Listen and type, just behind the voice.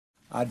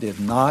I did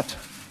not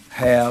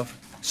have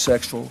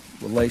sexual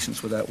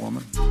relations with that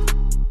woman.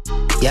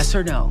 Yes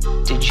or no?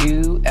 Did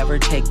you ever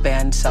take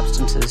banned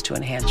substances to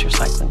enhance your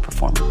cycling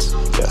performance?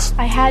 Yes.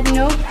 I had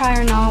no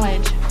prior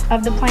knowledge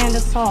of the planned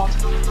assault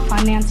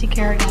on Nancy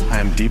Kerrigan. I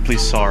am deeply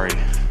sorry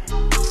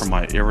for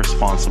my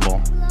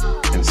irresponsible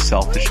and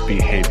selfish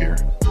behavior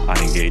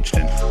I engaged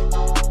in.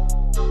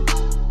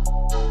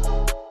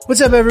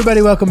 What's up,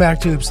 everybody? Welcome back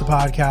to Oops, the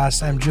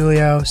podcast. I'm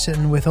Julio,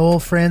 sitting with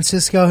old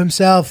Francisco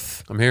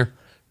himself. I'm here.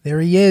 There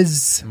he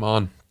is. I'm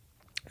on.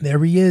 There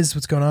he is.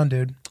 What's going on,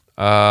 dude?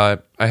 I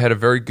had a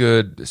very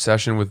good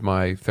session with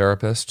my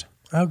therapist.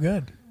 Oh,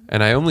 good.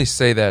 And I only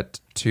say that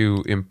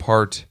to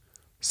impart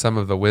some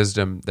of the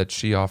wisdom that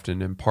she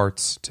often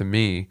imparts to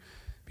me,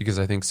 because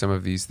I think some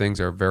of these things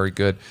are very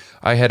good.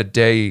 I had a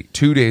day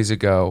 2 days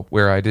ago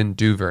where I didn't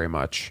do very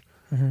much,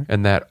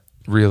 and that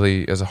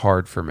really is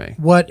hard for me.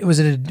 What was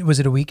it? Was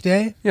it a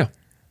weekday? Yeah,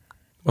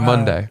 a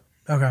Monday.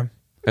 Okay.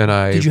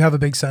 And Did you have a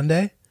big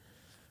Sunday?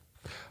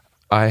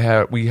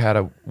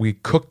 We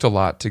cooked a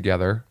lot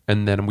together,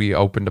 and then we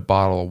opened a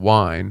bottle of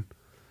wine,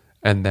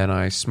 and then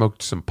I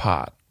smoked some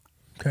pot.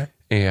 Okay.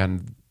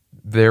 And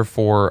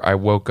therefore I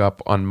woke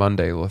up on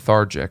Monday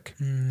lethargic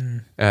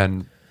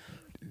and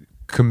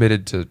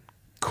committed to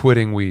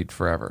quitting weed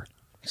forever.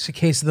 It's a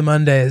case of the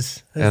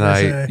Mondays.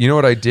 And you know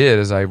what I did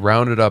is I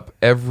rounded up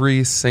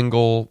every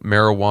single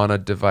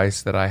marijuana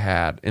device that I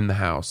had in the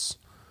house.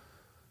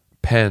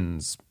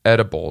 Pens,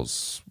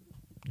 edibles,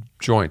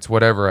 joints,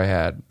 whatever I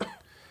had.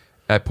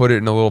 I put it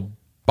in a little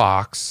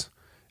box,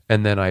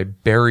 and then I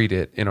buried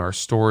it in our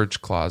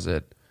storage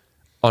closet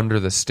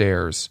under the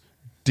stairs,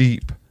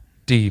 deep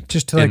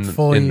just to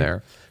fully in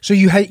there. So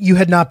you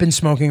had not been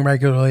smoking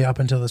regularly up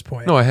until this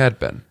point? No, I had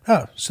been.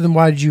 Oh, so then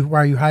why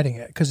are you hiding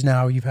it? Because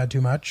now you've had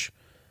too much?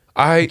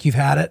 You've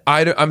had it?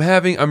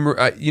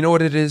 You know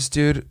what it is,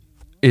 dude?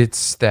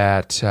 It's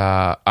that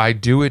I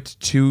do it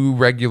too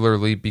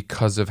regularly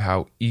because of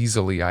how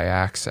easily I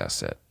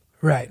access it.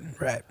 Right.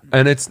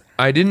 And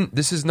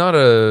this is not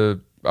a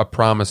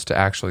promise to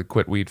actually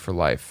quit weed for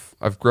life.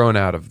 I've grown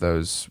out of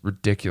those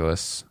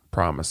ridiculous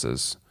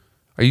promises.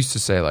 I used to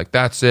say, like,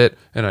 that's it,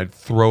 and I'd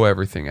throw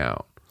everything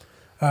out.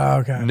 Oh,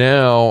 okay.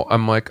 Now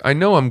I'm like, I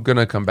know I'm going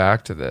to come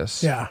back to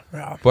this. Yeah.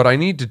 But I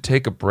need to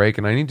take a break,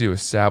 and I need to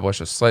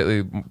establish a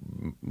slightly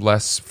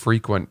less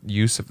frequent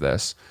use of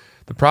this.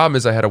 The problem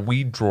is I had a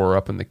weed drawer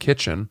up in the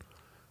kitchen,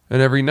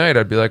 and every night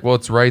I'd be like, well,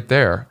 it's right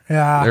there.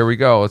 Yeah. There we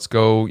go. Let's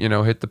go,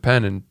 hit the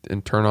pen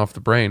and turn off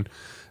the brain.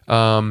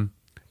 And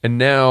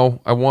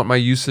now I want my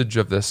usage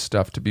of this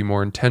stuff to be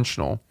more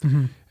intentional.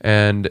 Mm-hmm.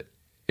 And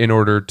in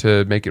order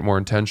to make it more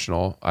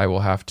intentional, I will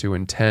have to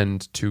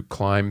intend to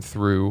climb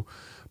through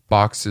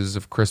boxes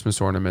of Christmas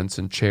ornaments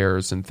and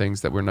chairs and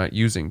things that we're not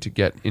using to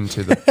get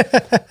into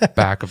the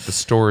back of the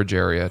storage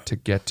area to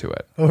get to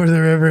it. Over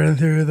the river and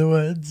through the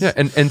woods. Yeah,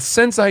 and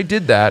since I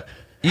did that,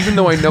 even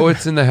though I know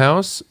it's in the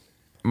house,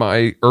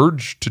 my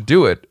urge to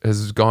do it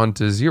has gone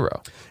to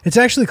zero. It's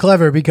actually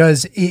clever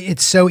because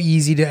it's so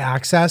easy to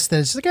access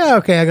that it's like, oh,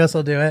 okay, I guess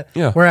I'll do it.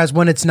 Yeah. Whereas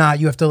when it's not,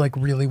 you have to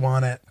really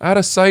want it. Out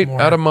of sight,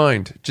 more. Out of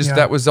mind.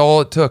 That was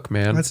all it took,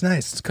 man. That's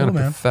nice. It's kind of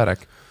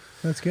pathetic.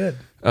 That's good.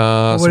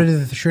 What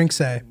did the shrink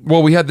say?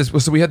 Well, we had this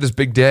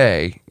big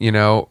day,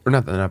 or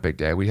not big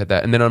day. We had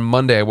that, and then on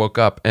Monday I woke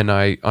up and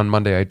on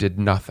Monday I did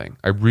nothing.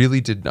 I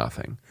really did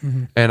nothing,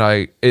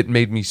 and it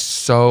made me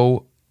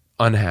so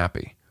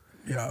unhappy.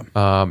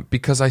 Yeah.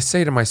 Because I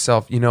say to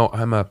myself,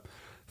 I'm a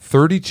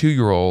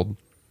 32-year-old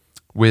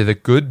with a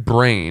good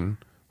brain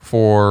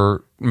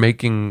for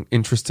making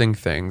interesting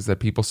things that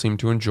people seem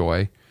to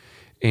enjoy,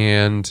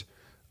 and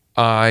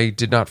I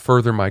did not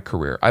further my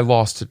career. I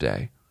lost a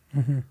day.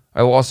 Mm-hmm.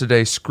 I lost a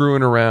day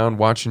screwing around,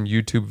 watching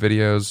YouTube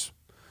videos.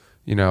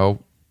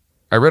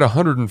 I read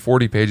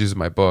 140 pages of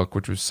my book,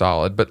 which was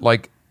solid, but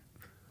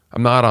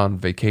I'm not on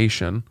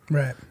vacation.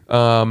 Right.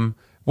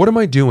 What am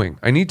I doing?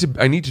 I need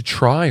to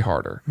try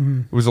harder.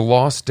 Mm-hmm. It was a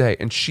lost day.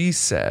 And she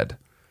said,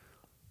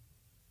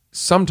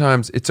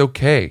 sometimes it's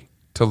okay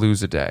to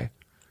lose a day.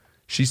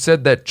 She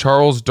said that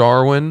Charles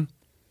Darwin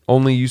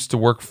only used to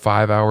work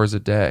 5 hours a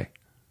day.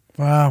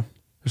 Wow.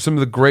 Some of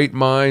the great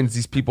minds,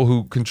 these people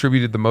who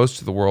contributed the most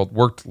to the world,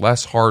 worked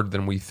less hard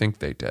than we think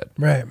they did.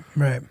 Right.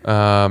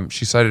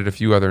 She cited a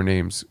few other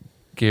names.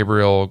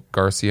 Gabriel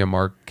Garcia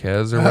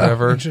Marquez or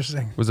whatever.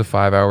 Interesting. Was a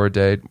 5 hour a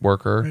day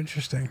worker.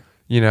 Interesting.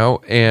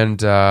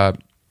 And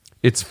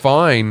it's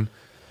fine,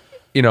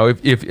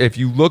 if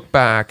you look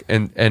back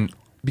and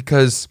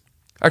because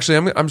actually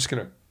I'm just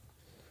going to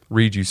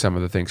read you some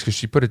of the things because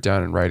she put it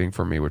down in writing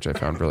for me, which I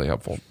found really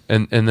helpful.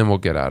 And then we'll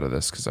get out of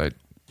this because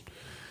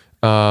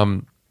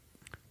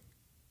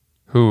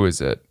who is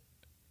it?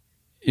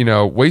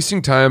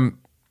 Wasting time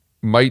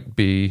might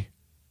be,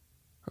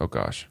 oh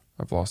gosh,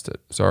 I've lost it.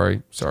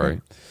 Sorry.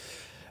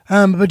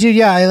 But dude,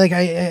 yeah,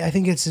 I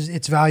think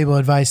it's valuable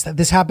advice.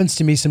 This happens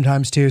to me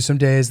sometimes too. Some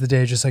days the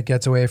day just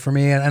gets away from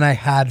me, and I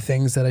had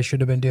things that I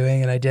should have been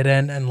doing and I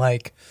didn't, and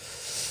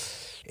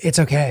it's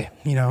okay,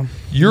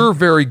 You're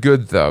very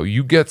good though.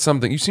 You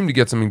seem to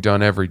get something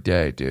done every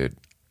day, dude.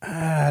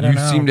 I don't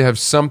know. You seem to have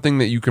something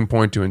that you can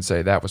point to and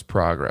say, that was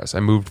progress. I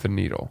moved the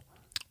needle.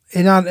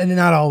 And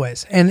not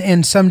always.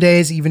 And some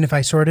days, even if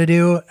I sort of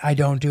do, I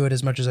don't do it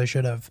as much as I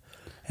should have.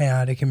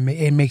 And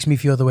it makes me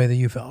feel the way that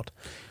you felt.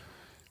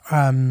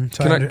 So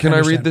Can I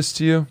read this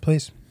to you?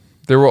 Please.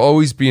 There will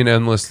always be an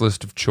endless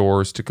list of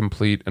chores to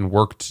complete and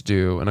work to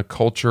do, and a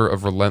culture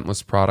of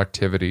relentless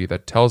productivity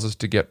that tells us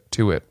to get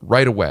to it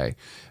right away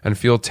and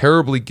feel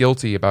terribly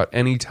guilty about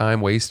any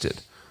time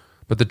wasted.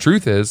 But the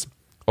truth is,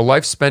 a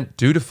life spent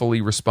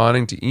dutifully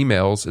responding to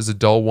emails is a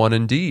dull one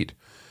indeed.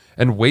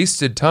 And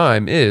wasted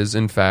time is,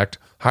 in fact,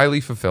 highly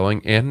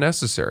fulfilling and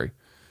necessary.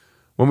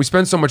 When we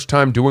spend so much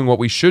time doing what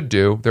we should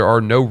do, there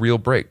are no real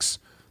breaks.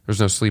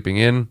 There's no sleeping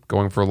in,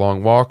 going for a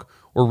long walk,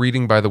 or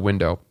reading by the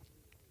window.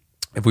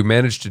 If we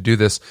manage to do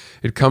this,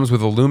 it comes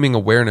with a looming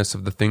awareness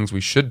of the things we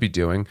should be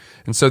doing,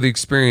 and so the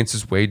experience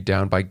is weighed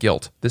down by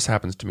guilt. This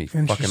happens to me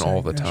fucking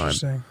all the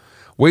time.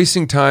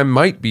 Wasting time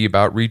might be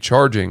about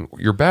recharging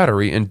your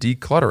battery and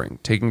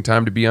decluttering. Taking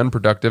time to be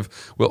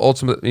unproductive will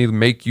ultimately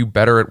make you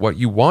better at what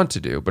you want to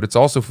do, but it's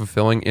also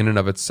fulfilling in and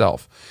of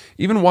itself.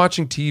 Even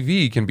watching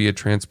TV can be a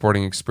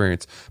transporting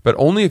experience, but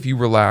only if you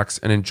relax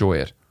and enjoy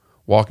it.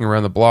 Walking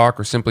around the block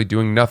or simply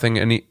doing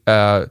nothing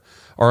are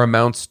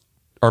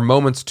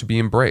moments to be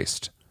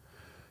embraced.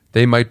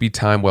 They might be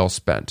time well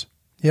spent.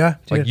 Yeah.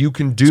 Dude, like you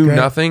can do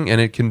nothing and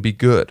it can be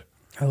good.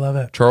 I love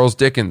it. Charles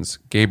Dickens,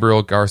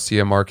 Gabriel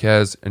Garcia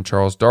Marquez, and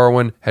Charles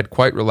Darwin had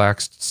quite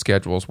relaxed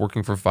schedules,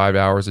 working for 5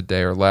 hours a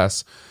day or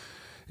less.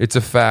 It's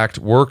a fact.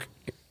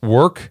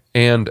 Work,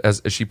 and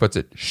as she puts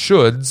it,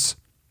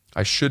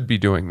 I should be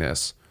doing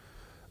this,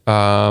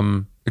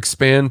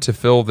 expand to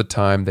fill the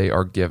time they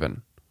are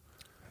given.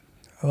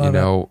 I love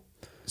it.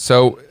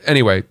 So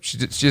anyway,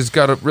 she's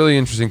got really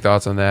interesting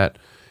thoughts on that.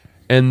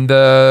 And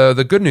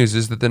the good news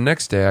is that the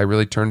next day I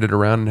really turned it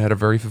around and had a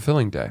very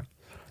fulfilling day.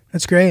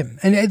 That's great.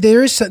 And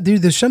there's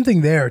something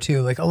there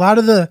too. Like a lot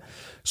of the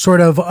sort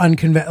of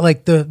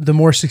like the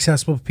more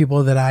successful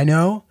people that I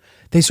know,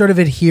 they sort of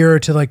adhere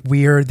to like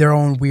their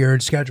own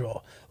weird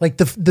schedule. Like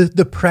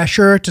the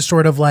pressure to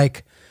sort of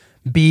like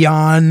be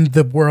on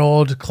the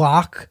world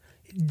clock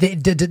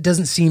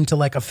doesn't seem to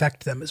like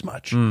affect them as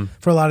much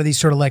for a lot of these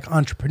sort of like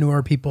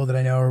entrepreneur people that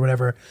I know or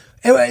whatever.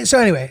 So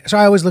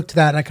I always look to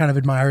that and I kind of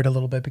admire it a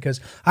little bit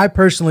because I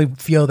personally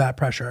feel that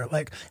pressure.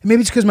 Like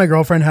maybe it's because my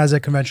girlfriend has a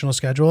conventional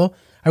schedule.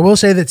 I will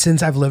say that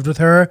since I've lived with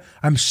her,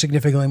 I'm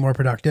significantly more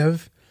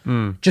productive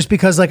just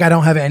because like I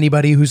don't have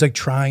anybody who's like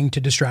trying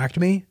to distract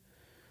me.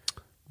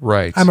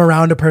 Right. I'm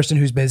around a person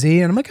who's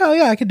busy and I'm like, oh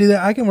yeah, I could do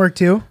that. I can work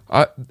too.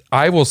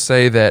 I will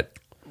say that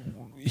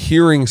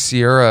hearing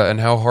Sierra and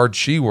how hard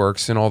she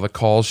works and all the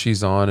calls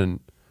she's on, and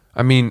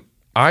I mean,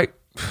 I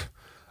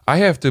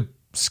have to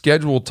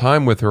schedule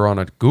time with her on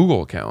a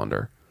Google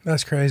Calendar.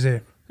 That's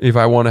crazy. If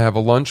I want to have a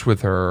lunch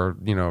with her,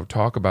 or,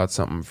 talk about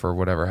something for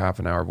whatever, half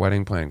an hour,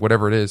 wedding planning,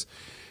 whatever it is.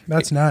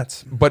 That's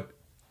nuts. But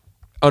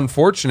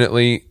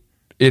unfortunately,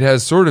 it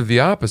has sort of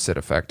the opposite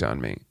effect on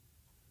me.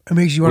 It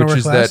makes you want to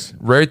work less? Which is that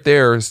right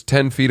there is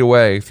 10 feet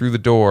away through the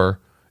door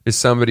is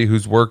somebody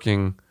who's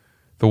working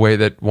the way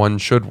that one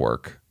should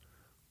work.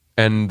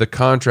 And the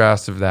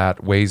contrast of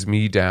that weighs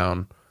me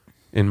down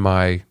in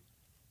my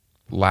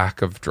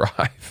lack of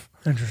drive.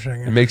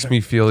 Interesting. It makes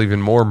me feel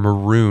even more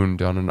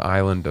marooned on an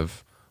island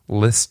of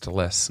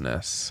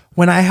listlessness.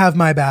 When I have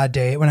bad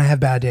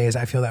days,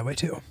 I feel that way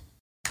too.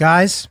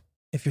 Guys,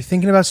 if you're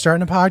thinking about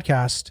starting a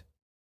podcast,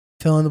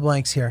 fill in the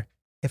blanks here.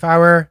 If I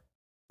were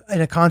in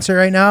a concert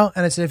right now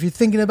and I said, if you're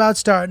thinking about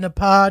starting a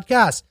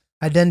podcast,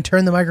 I'd then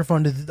turn the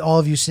microphone to all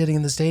of you sitting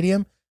in the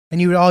stadium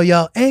and you would all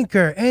yell,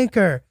 Anchor,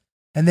 Anchor.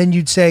 And then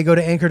you'd say, go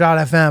to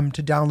anchor.fm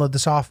to download the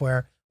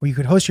software where you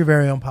could host your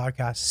very own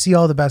podcast, see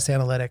all the best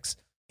analytics.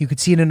 You could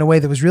see it in a way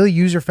that was really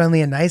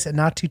user-friendly and nice and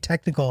not too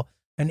technical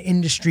and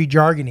industry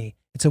jargony.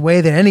 It's a way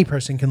that any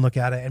person can look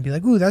at it and be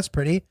like, ooh, that's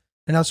pretty.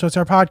 And also it's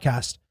our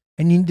podcast.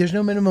 And there's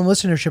no minimum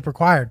listenership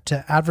required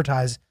to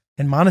advertise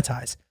and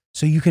monetize.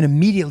 So you can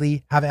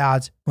immediately have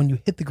ads when you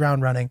hit the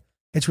ground running.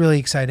 It's really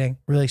exciting,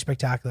 really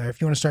spectacular.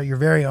 If you want to start your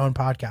very own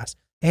podcast,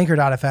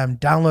 anchor.fm,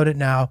 download it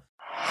now.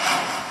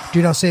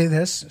 Dude, I'll say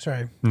this.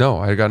 Sorry. No,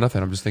 I got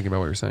nothing. I'm just thinking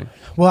about what you're saying.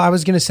 Well, I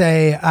was going to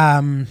say,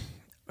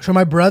 so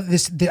my brother,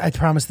 I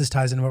promise this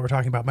ties into what we're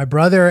talking about. My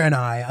brother and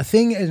I, a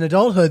thing in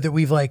adulthood that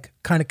we've like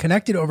kind of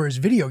connected over is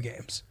video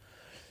games.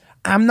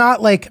 I've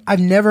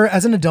never,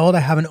 as an adult,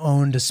 I haven't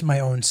owned my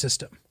own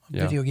system,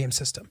 video game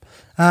system.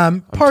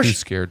 I'm too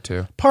scared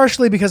to.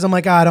 Partially because I'm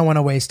like, I don't want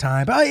to waste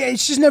time, but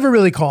it's just never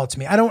really called to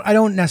me. I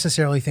don't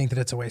necessarily think that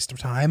it's a waste of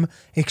time.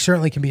 It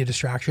certainly can be a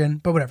distraction,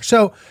 but whatever.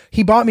 So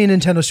he bought me a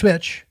Nintendo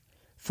Switch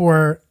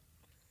for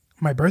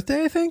my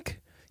birthday, I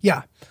think.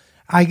 Yeah.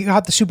 I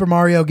got the Super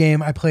Mario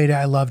game. I played it.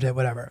 I loved it,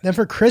 whatever. Then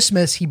for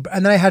Christmas,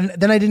 then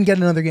I didn't get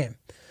another game.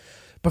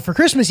 But for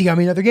Christmas, he got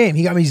me another game.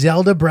 He got me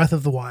Zelda Breath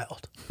of the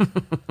Wild,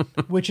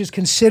 which is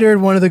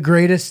considered one of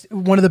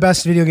the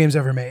best video games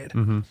ever made.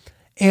 Mm-hmm.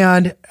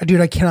 And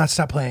dude, I cannot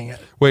stop playing it.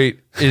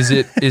 Wait, is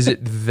it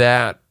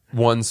that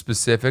one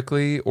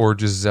specifically, or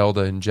just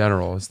Zelda in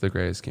general is the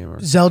greatest game ever?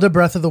 Zelda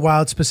Breath of the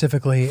Wild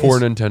specifically For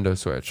Nintendo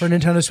Switch. For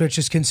Nintendo Switch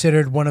is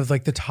considered one of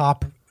like the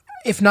top,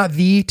 if not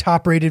the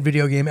top rated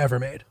video game ever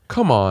made.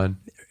 Come on.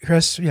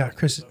 Chris,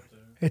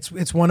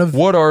 it's one of.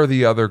 What are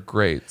the other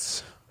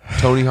greats?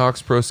 Tony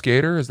Hawk's Pro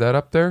Skater, is that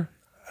up there?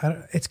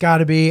 It's got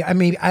to be. I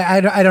mean, I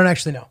don't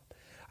actually know.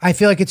 I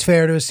feel like it's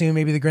fair to assume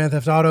maybe the Grand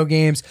Theft Auto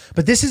games,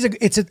 but this is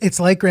it's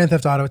like Grand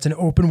Theft Auto. It's an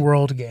open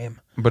world game.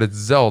 But it's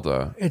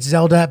Zelda. It's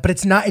Zelda, but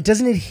it's not. It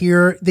doesn't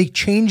adhere. They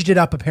changed it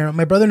up. Apparently,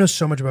 my brother knows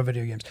so much about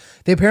video games.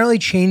 They apparently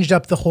changed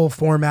up the whole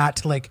format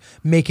to like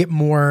make it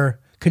more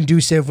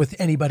conducive with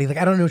anybody. Like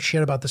I don't know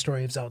shit about the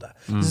story of Zelda.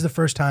 This is the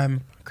first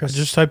time. Chris I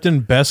just typed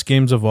in best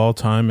games of all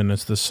time, and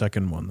it's the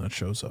second one that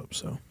shows up.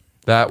 So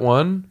That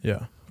one?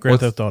 yeah, Grand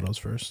Theft Auto's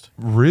first.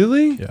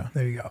 Really? Yeah,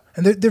 There you go.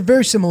 And they're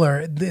very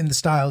similar in the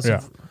styles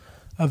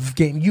of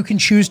game. You can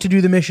choose to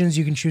do the missions.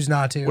 You can choose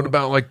not to. What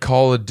about like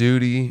Call of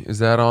Duty? Is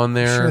that on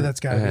there? Sure,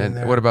 that's gotta be in And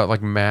there. What about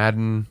like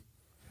Madden?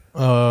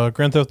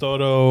 Grand Theft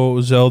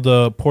Auto,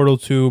 Zelda, Portal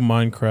 2,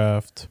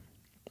 Minecraft. This And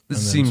then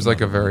seems some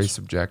like a other very ones.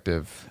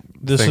 subjective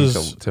This thing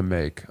is- to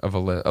make of a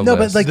no, list.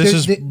 but like This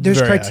there's is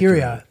very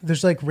criteria. accurate.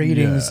 There's like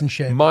ratings Yeah. and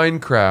shit.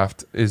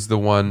 Minecraft is the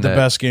one The that...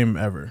 best game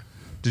ever.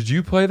 Did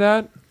you play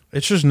that?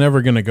 It's just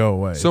never going to go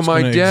away. So it's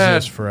my gonna dad,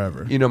 exist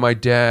forever. my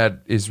dad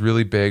is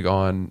really big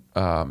on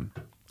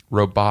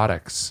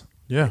robotics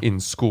Yeah. in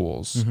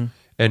schools,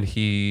 and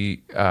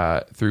he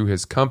through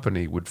his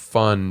company would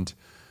fund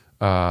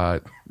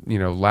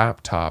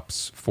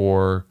laptops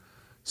for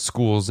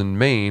schools in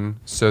Maine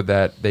so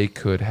that they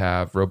could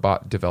have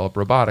develop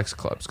robotics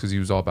clubs, because he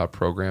was all about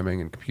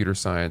programming and computer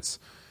science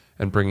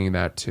and bringing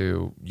that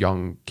to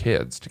young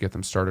kids to get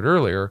them started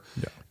earlier.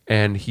 Yeah.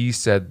 And he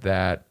said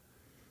that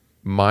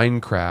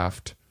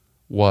Minecraft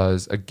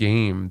was a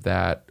game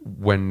that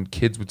when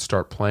kids would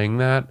start playing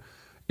that,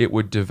 it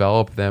would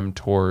develop them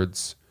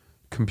towards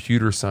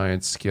computer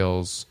science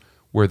skills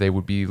where they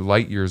would be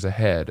light years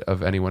ahead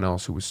of anyone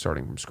else who was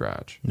starting from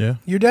scratch. Yeah.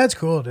 Your dad's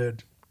cool,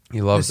 dude.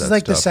 He loves This that is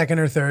like the stuff. second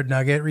or third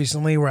nugget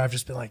recently where I've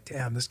just been like,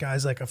 damn, this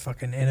guy's like a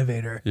fucking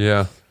innovator.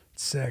 Yeah.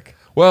 It's sick.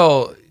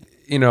 Well,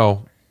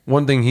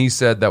 one thing he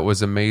said that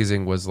was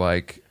amazing was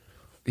like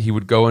he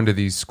would go into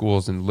these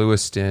schools in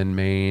Lewiston,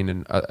 Maine,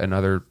 and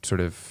other sort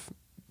of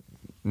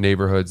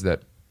neighborhoods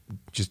that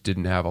just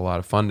didn't have a lot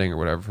of funding or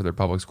whatever for their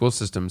public school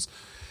systems.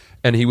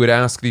 And he would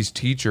ask these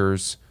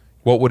teachers,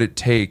 what would it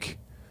take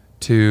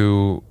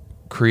to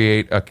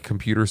create a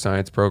computer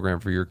science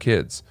program for your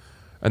kids?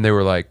 And they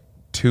were like,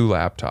 2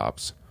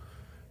 laptops.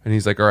 And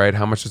he's like, all right,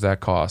 how much does that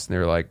cost? And they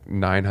were like,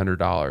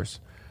 $900.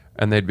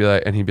 And they'd be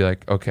like, and he'd be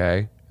like,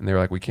 okay. And they were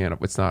like, we can't,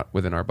 it's not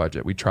within our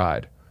budget. We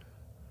tried.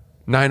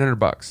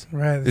 $900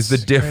 Right, is the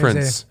that's difference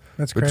crazy.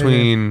 That's crazy.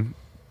 between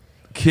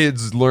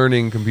kids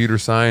learning computer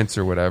science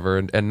or whatever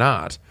and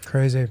not.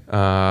 Crazy.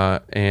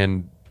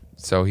 And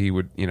so he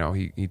would,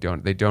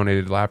 they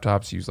donated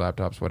laptops, used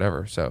laptops,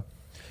 whatever. So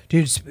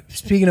Dude,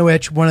 speaking of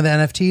which, one of the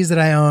NFTs that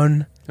I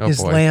own Oh, is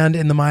boy. land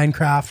in the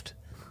Minecraft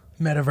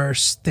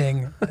metaverse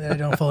thing. I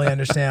don't fully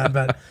understand,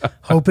 but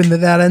hoping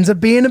that ends up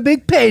being a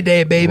big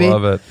payday, baby.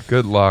 love it.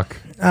 Good luck.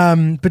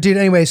 But dude,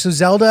 anyway, so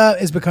Zelda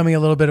is becoming a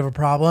little bit of a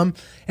problem.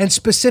 And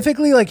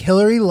specifically, like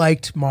Hillary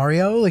liked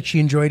Mario. Like she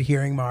enjoyed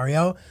hearing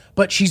Mario.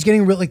 But she's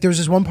getting real, like there was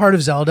this one part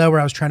of Zelda where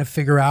I was trying to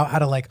figure out how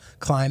to like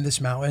climb this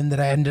mountain that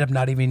I ended up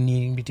not even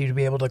needing to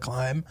be able to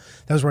climb.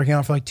 That I was working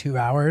on for like 2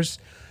 hours.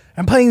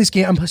 I'm playing this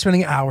game. I'm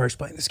spending hours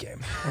playing this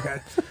game. Okay.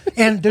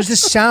 And there's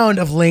this sound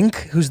of Link,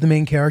 who's the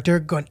main character,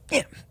 going,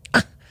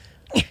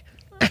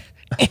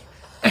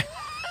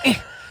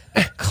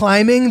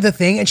 climbing the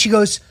thing. And she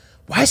goes,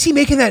 why is he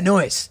making that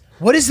noise?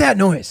 What is that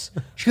noise?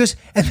 She goes,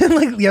 and then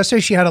like yesterday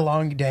she had a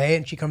long day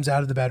and she comes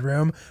out of the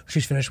bedroom.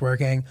 She's finished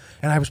working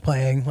and I was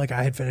playing, like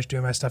I had finished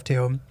doing my stuff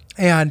too.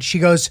 And she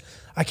goes,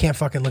 I can't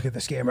fucking look at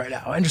this game right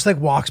now. And just like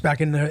walks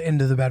back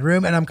into the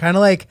bedroom. And I'm kind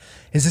of like,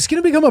 is this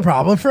going to become a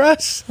problem for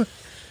us?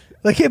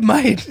 Like it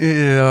might.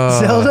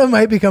 Yeah. Zelda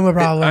might become a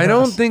problem. I for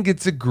don't us. think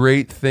it's a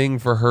great thing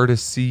for her to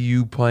see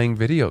you playing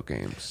video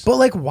games. But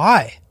like,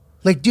 why?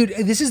 Like, dude,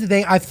 this is the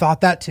thing. I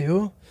thought that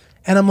too.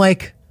 And I'm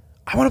like,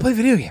 I want to play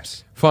video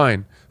games.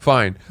 Fine.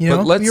 You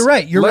know? You're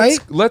right. You're right.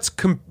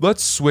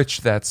 Let's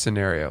switch that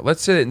scenario.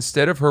 Let's say that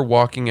instead of her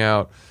walking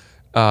out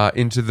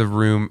into the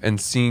room and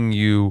seeing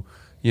you,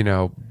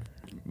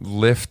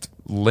 lift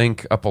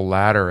Link up a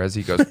ladder as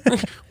he goes.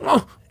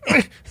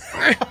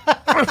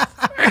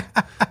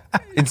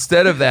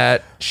 Instead of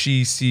that,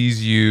 she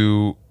sees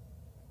you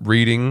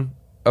reading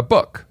a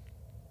book.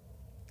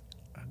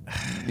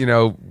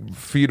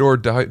 Fyodor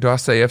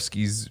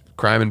Dostoevsky's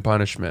Crime and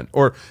Punishment,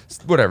 or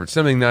whatever,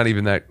 something not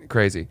even that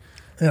crazy.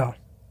 Yeah.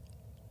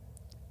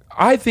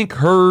 I think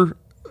her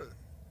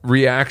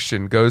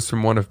reaction goes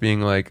from one of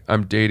being like,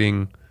 I'm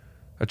dating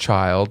a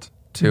child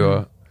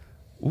to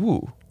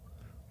ooh,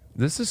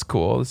 this is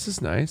cool. This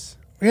is nice.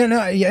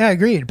 Yeah,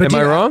 agreed. But Am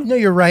I wrong? No,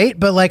 you're right.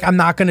 But like, I'm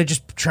not gonna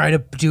just try to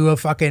do a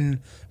fucking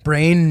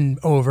brain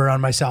over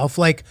on myself.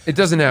 Like, It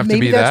doesn't have to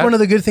maybe be that's that. one of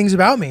the good things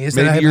about me is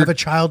that Maybe I have you're- a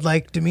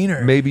childlike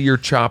demeanor. Maybe you're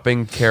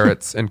chopping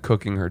carrots and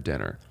cooking her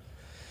dinner.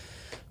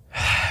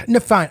 No,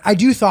 fine. I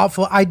do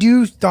thoughtful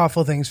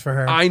things for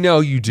her. I know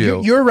you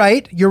do. You're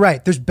right. You're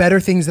right. There's better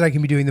things that I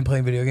can be doing than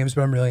playing video games,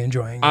 but I'm really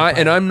enjoying.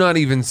 And I'm not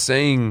even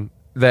saying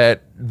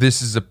that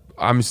this is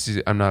I'm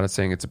not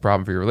saying it's a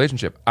problem for your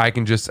relationship.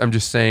 I'm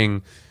just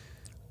saying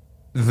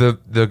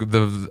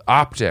the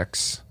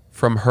optics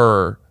from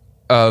her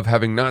of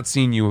having not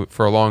seen you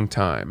for a long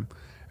time,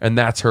 and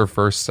that's her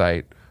first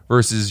sight,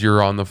 versus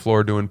you're on the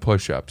floor doing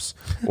push-ups,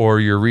 or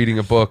you're reading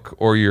a book,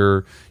 or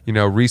you're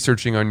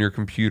researching on your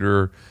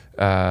computer.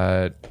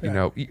 You're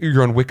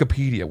on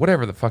Wikipedia,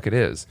 whatever the fuck it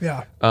is.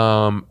 Yeah.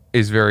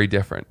 Is very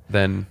different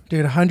than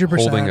Dude, 100%.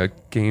 holding a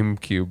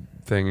GameCube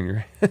thing in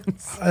your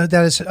hands.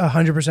 That is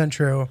 100%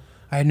 true.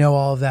 I know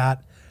all of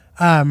that.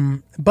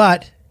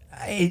 But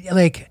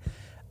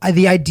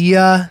the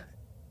idea,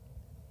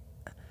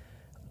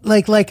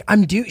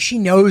 she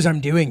knows I'm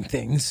doing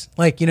things.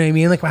 Like, you know what I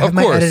mean? Like, I have Of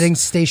my course. editing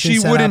station She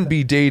set wouldn't up.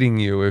 be dating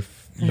you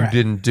if you Right.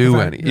 didn't do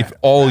Right. any. If Right.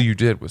 all you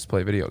did was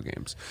play video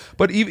games.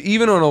 But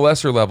even on a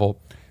lesser level,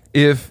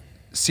 if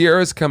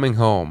Sierra's coming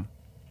home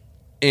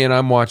and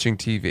I'm watching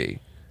TV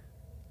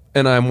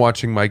and I'm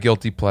watching my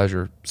guilty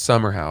pleasure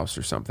Summer House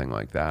or something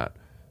like that,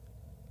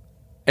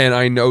 and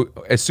I know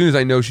as soon as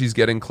I know she's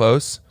getting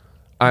close,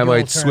 I You'll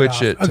might turn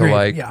switch it it off. to Agreed.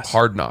 like Yes.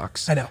 Hard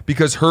Knocks. I know.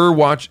 Because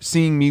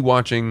seeing me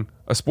watching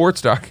a sports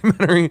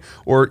documentary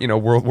or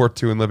World War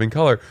II in living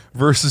color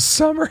versus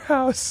Summer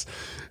House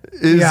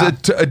is Yeah.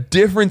 a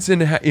difference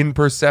in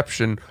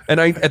perception. And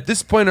at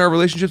this point in our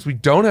relationships, we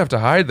don't have to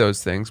hide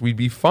those things. We'd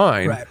be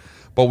fine, Right.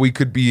 but we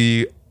could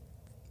be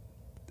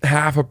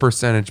half a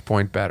percentage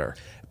point better.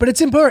 But it's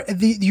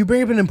important. You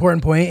bring up an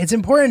important point. It's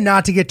important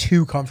not to get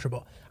too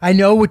comfortable. I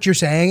know what you're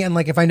saying, and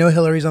like if I know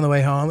Hillary's on the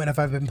way home, and if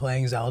I've been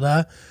playing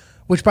Zelda,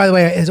 which by the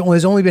way has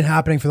only been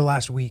happening for the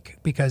last week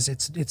because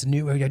it's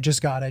new. I just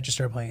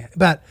started playing it,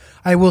 but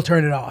I will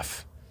turn it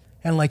off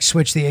and like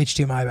switch the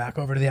HDMI back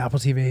over to the Apple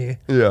TV.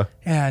 Yeah.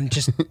 And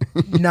just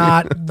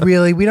not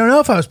really. We don't know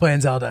if I was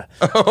playing Zelda.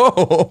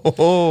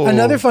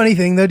 Another funny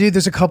thing though, dude,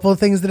 there's a couple of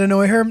things that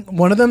annoy her.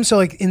 One of them, so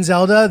like in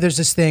Zelda, there's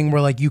this thing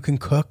where like you can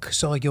cook.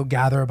 So like you'll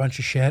gather a bunch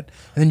of shit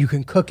and then you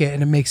can cook it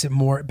and it makes it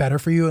better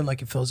for you and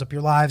like it fills up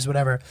your lives,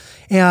 whatever.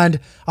 And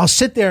I'll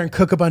sit there and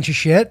cook a bunch of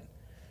shit.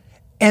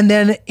 And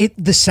then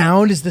the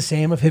sound is the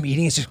same of him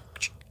eating. It's just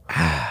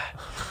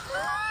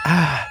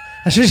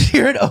I should just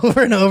hear it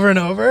over and over and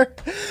over.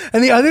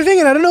 And the other thing,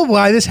 and I don't know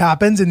why this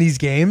happens in these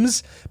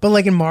games, but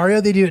like in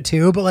Mario, they do it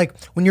too. But like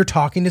when you're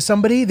talking to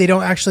somebody, they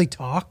don't actually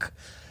talk.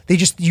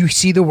 You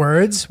see the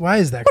words. Why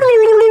is that?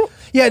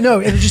 Yeah, no,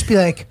 it'll just be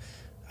like,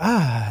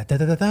 da da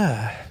da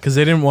da. Because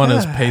they didn't want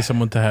to pay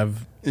someone to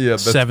have Yeah,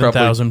 that's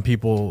 7,000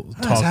 people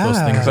talk those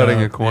things Cutting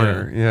out. a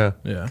corner. Yeah.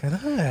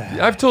 Yeah.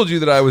 I've told you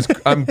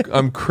that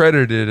I'm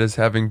credited as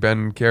having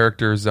been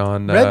characters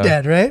on Red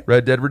Dead, right?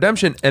 Red Dead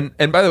Redemption.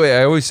 And by the way,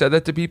 I always said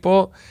that to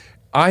people.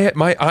 I had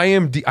my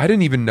IMDb. I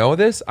didn't even know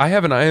this. I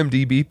have an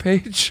IMDb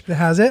page, That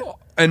has it.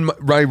 and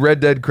my Red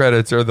Dead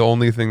credits are the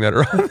only thing that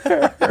are on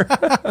there.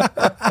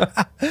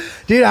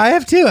 Dude, I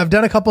have too. I've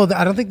done a couple of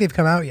I don't think they've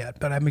come out yet,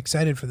 but I'm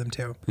excited for them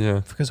too.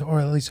 Yeah. Or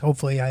at least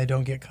hopefully I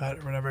don't get cut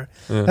or whatever.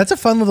 That's a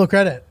fun little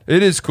credit.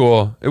 It is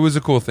cool. It was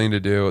a cool thing to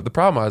do. The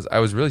problem was I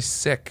was really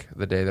sick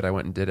the day that I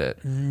went and did it.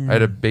 I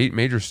had a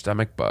major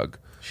stomach bug.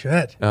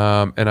 Shit.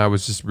 And I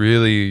was just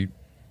really,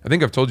 I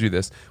think I've told you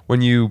this,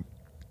 when you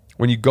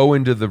go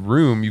into the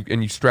room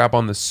and you strap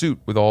on the suit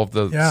with all of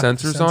the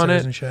sensors on sensors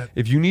and it, shit.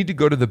 if you need to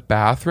go to the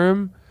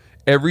bathroom,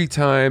 every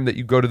time that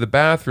you go to the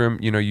bathroom,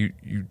 you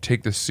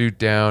take the suit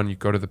down, you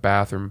go to the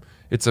bathroom.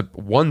 It's a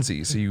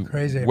onesie, so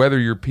Crazy. whether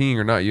you're peeing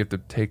or not, you have to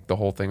take the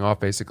whole thing off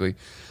basically.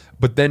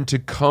 But then to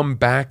come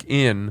back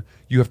in,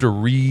 you have to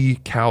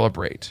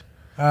recalibrate.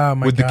 Oh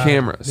my With God. the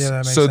cameras. Yeah, that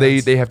makes so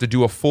sense. they have to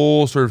do a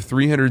full sort of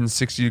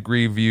 360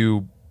 degree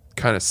view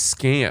kind of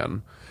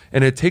scan,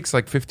 and it takes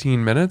like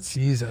 15 minutes.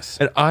 Jesus.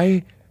 And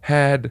I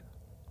had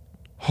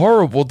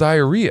horrible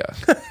diarrhea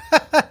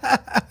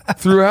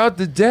throughout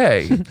the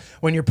day.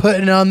 When you're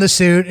putting on the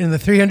suit in the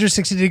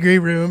 360 degree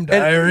room,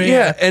 diarrhea.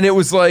 Yeah, and it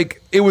was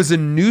a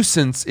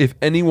nuisance if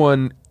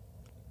anyone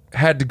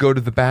had to go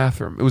to the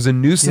bathroom. It was a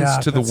nuisance Yeah,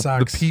 to that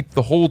sucks.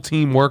 the whole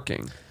team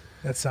working.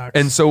 That sucks.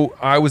 And so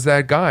I was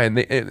that guy, and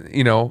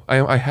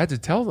I had to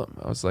tell them.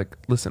 I was like,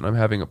 "Listen, I'm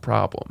having a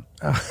problem.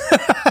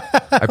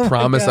 I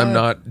promise I'm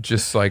not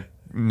just like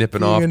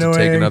nipping Being off to take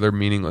annoying. another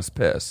meaningless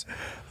piss."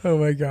 oh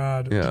my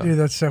God. Yeah. Dude,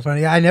 that's so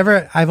funny.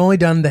 I've only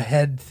done the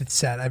head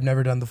set. I've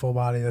never done the full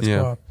body. That's Yeah.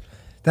 cool.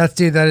 That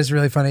is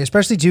really funny.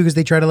 Especially too, because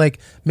they try to like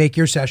make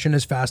your session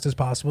as fast as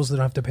possible so they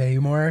don't have to pay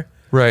you more.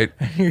 Right.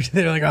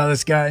 They're like, oh,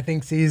 this guy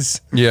thinks he's.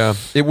 Yeah.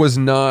 It was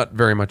not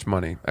very much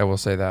money. I will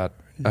say that.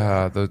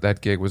 That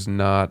gig was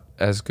not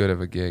as good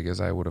of a gig as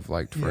I would have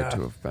liked for it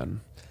to have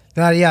been.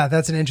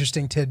 That's an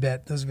interesting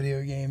tidbit. Those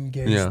video game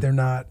gigs, Yeah. they're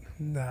not.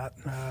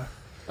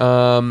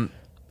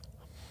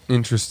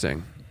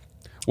 Interesting.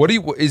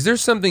 Is there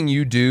something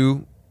you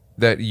do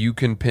that you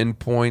can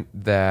pinpoint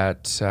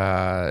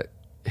that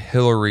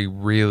Hillary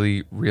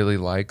really, really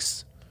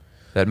likes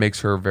that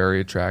makes her very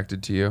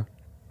attracted to you?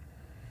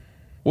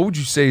 What would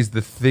you say is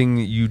the thing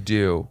you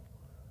do?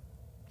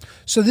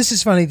 So this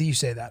is funny that you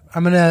say that.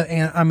 I'm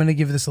gonna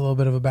give this a little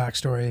bit of a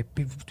backstory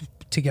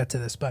to get to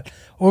this. But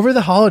over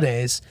the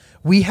holidays,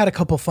 we had a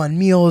couple fun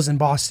meals in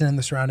Boston and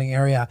the surrounding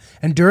area.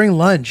 And during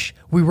lunch,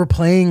 we were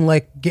playing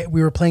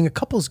a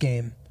couples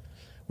game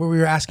where we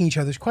were asking each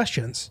other's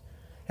questions.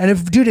 And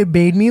it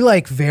made me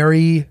like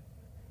very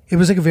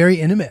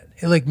intimate.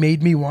 It like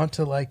made me want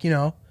to like,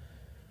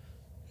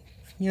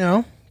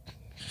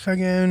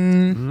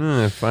 fucking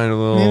find a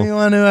little. maybe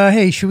want to.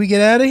 Hey, should we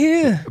get out of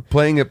here?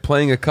 Playing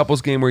a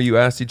couples game where you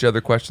asked each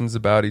other questions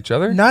about each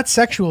other. Not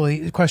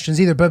sexually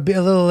questions either, but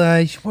a little.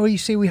 What do you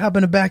say we hop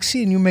in a back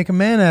seat and you make a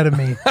man out of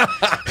me?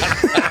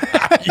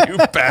 You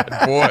bad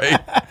boy.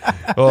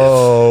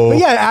 Oh. But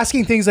yeah,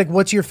 asking things like,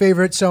 "What's your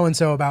favorite so and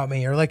so about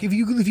me?" Or like, if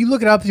you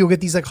look it up, you'll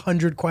get these like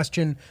 100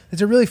 question.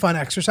 It's a really fun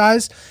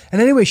exercise. And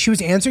anyway, she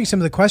was answering some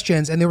of the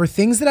questions, and there were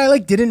things that I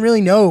like didn't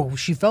really know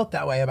she felt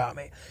that way about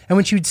me. And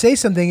when she would say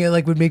something, it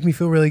like would make me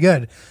feel really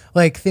good,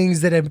 like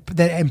things that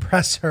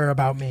impress her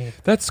about me.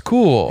 That's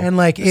cool. And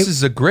like, this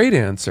is a great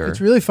answer.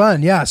 It's really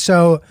fun. Yeah.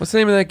 So what's the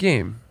name of that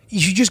game? you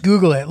should just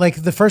Google it.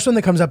 Like the first one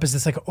that comes up is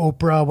this like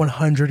Oprah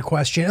 100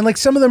 question. And like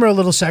some of them are a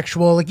little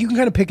sexual. Like you can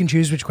kind of pick and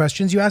choose which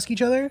questions you ask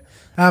each other.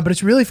 But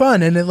it's really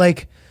fun. And it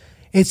like,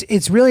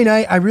 it's really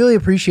nice. I really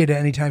appreciate it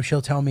anytime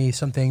she'll tell me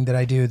something that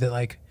I do that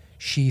like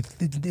she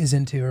is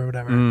into or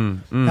whatever.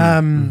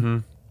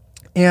 And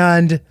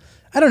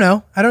I don't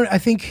know. I don't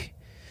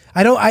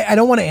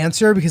want to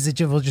answer because it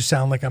will just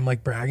sound like I'm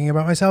like bragging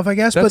about myself, I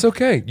guess. That's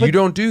okay. You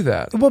don't do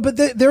that. Well, but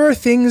there are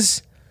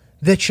things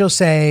that she'll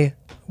say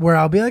where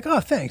I'll be like,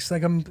 oh, thanks.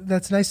 Like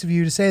that's nice of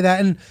you to say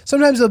that. And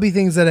sometimes there'll be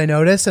things that I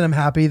notice and I'm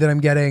happy that I'm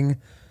getting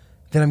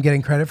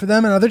credit for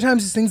them. And other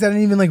times it's things that I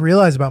didn't even like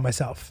realize about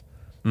myself,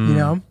 you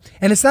know?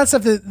 And it's not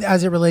stuff that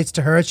as it relates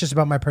to her, it's just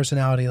about my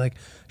personality. Like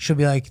she'll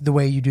be like, the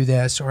way you do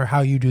this or how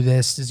you do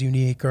this is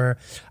unique, or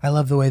I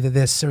love the way that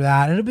this or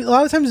that. And a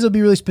lot of times it'll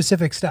be really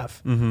specific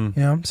stuff, you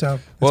know? So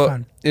it's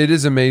fun. It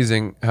is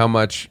amazing how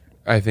much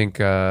I think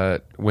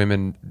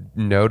women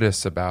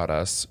notice about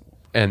us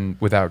and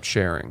without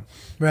sharing.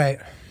 Right.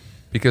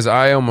 Because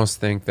I almost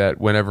think that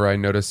whenever I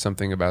notice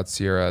something about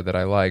Sierra that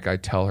I like, I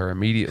tell her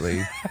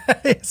immediately.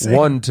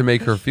 One, to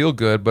make her feel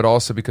good, but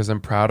also because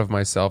I'm proud of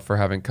myself for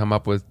having come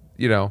up with,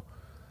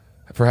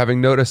 for having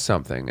noticed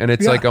something. And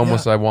it's like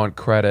almost I want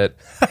credit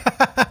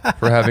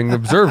for having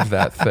observed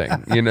that thing,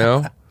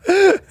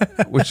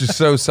 which is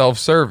so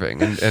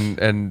self-serving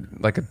and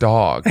like a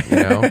dog,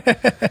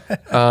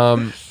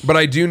 But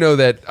I do know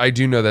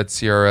that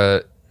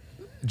Sierra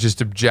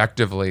just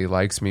objectively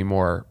likes me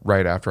more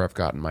right after I've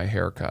gotten my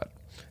hair cut.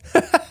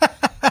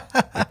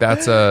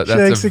 That's a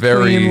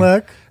very clean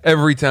look.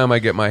 Every time I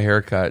get my hair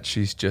cut,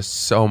 she's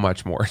just so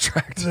much more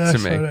attracted to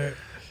me. Funny.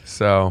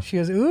 So she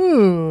goes,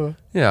 ooh.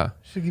 Yeah.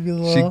 She'll give you a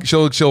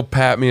little. She'll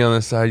pat me on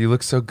the side. You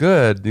look so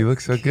good. You look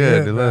so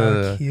good.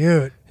 Man,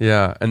 cute.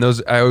 Yeah, and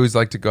those I always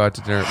like to go out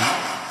to dinner.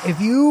 If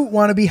you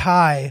want to be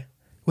high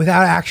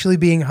without actually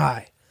being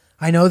high,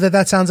 I know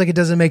that sounds like it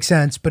doesn't make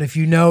sense, but if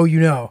you know, you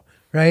know,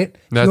 right?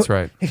 That's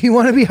right. If you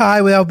want to be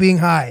high without being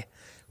high,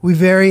 we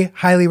very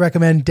highly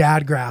recommend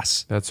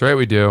Dadgrass. That's right,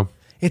 we do.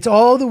 It's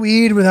all the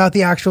weed without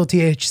the actual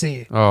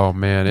THC. Oh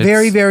man, it's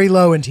very, very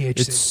low in THC.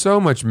 It's so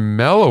much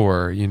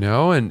mellower,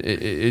 and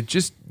it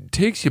just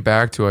takes you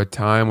back to a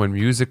time when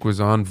music was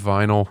on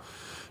vinyl.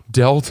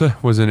 Delta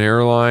was an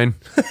airline,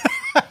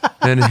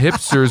 and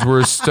hipsters were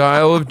a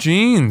style of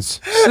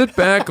jeans. Sit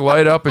back,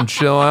 light up, and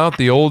chill out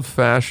the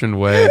old-fashioned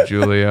way,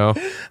 Julio.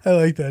 I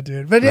like that,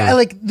 dude. But I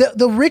like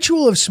the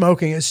ritual of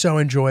smoking is so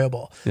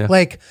enjoyable. Yeah.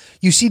 Like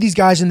you see these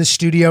guys in the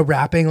studio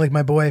rapping, like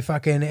my boy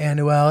fucking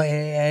Anuel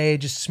AA,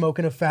 just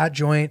smoking a fat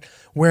joint,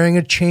 wearing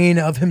a chain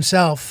of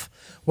himself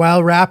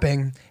while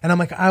rapping. And I'm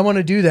like, I want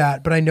to do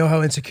that, but I know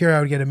how insecure I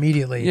would get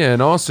immediately. Yeah,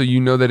 and also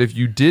that if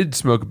you did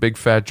smoke a big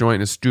fat joint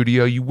in a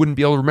studio, you wouldn't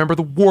be able to remember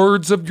the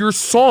words of your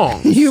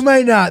songs. You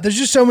might not. There's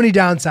just so many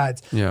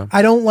downsides. Yeah.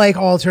 I don't like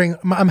altering.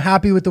 I'm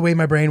happy with the way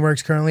my brain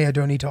works currently. I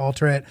don't need to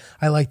alter it.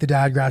 I like the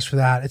Dadgrass for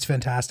that. It's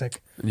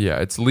fantastic. Yeah,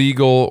 it's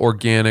legal,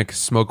 organic,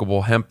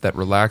 smokable hemp that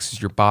relaxes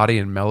your body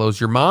and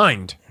mellows your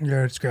mind.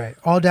 Yeah, it's great.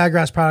 All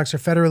Dadgrass products are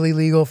federally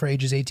legal for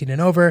ages 18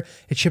 and over.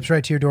 It ships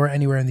right to your door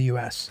anywhere in the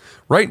U.S.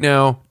 Right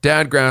now,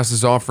 Dadgrass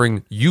is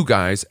offering you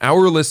guys,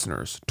 our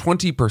listeners,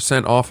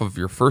 20% off of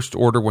your first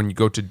order when you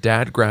go to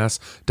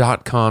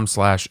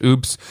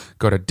dadgrass.com/oops.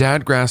 Go to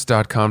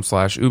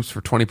dadgrass.com/oops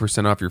for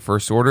 20% off your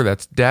first order.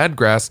 That's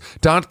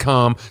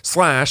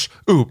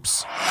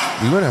dadgrass.com/oops.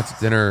 We went out to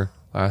dinner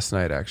last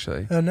night,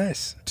 actually. Oh,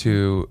 nice.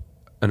 To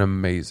an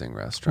amazing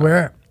restaurant.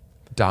 Where?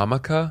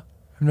 Dhamaka.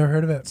 I've never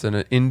heard of it. It's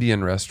an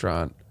Indian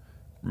restaurant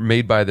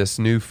made by this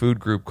new food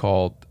group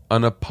called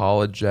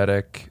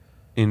Unapologetic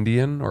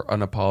Indian or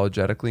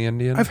Unapologetically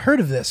Indian. I've heard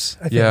of this,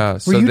 I think. Yeah.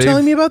 Were you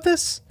telling me about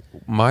this?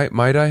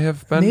 Might I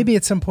have been? Maybe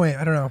at some point.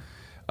 I don't know.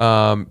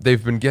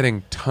 They've been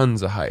getting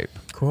tons of hype.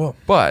 Cool.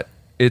 But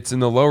it's in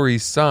the Lower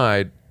East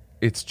Side.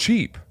 It's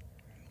cheap.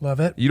 Love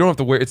it. You don't have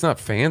to wear. It's not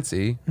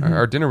fancy.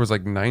 Our dinner was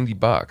like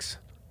 $90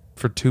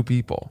 for 2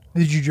 people.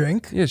 Did you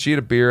drink? Yeah, she had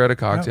a beer, had a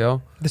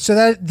cocktail.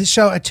 So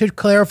to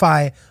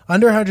clarify,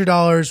 under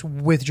 $100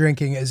 with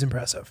drinking is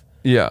impressive.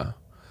 Yeah.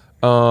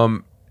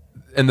 And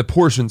the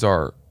portions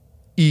are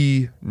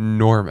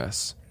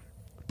enormous.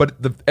 But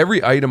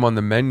every item on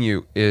the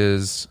menu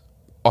is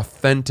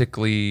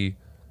authentically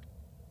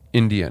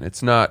Indian.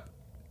 It's not,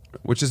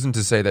 which isn't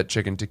to say that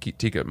chicken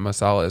tikka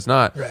masala is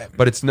not, right.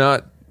 But it's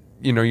not,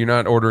 you're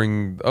not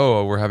ordering,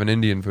 we're having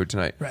Indian food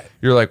tonight. Right.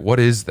 You're like, what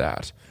is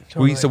that?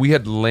 Totally. So we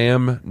had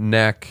goat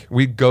neck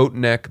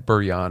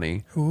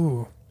biryani.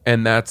 Ooh.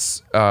 And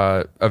that's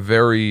a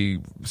very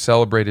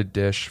celebrated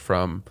dish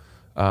from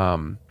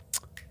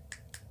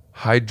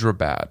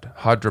Hyderabad.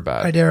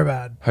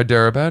 Hyderabad.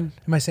 Hyderabad?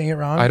 Am I saying it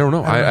wrong? I don't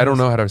know. I don't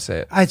know how to say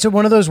it. It's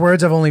one of those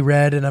words I've only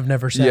read and I've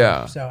never said.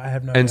 Yeah. So I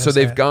have no idea. And so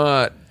they've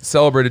got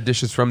celebrated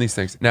dishes from these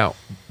things. Now,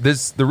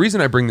 the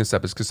reason I bring this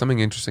up is because something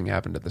interesting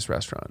happened at this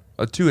restaurant.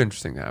 2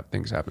 interesting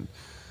things happened.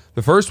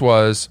 The first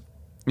was,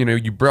 you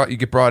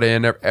get brought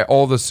in.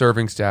 All the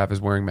serving staff is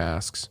wearing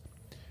masks,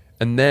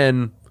 and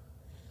then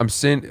I'm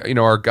seeing,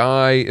 our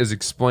guy is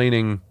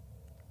explaining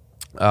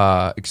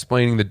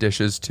the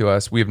dishes to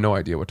us. We have no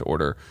idea what to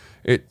order.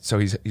 So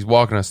he's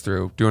walking us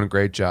through, doing a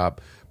great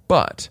job,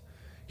 but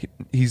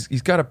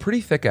he's got a pretty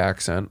thick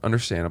accent,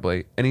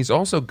 understandably, and he's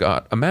also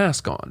got a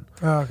mask on.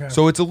 Oh, okay.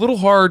 So it's a little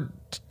hard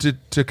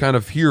to kind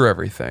of hear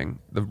everything.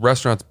 The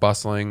restaurant's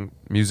bustling,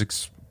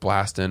 music's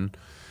blasting,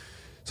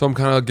 so I'm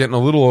kind of getting a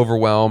little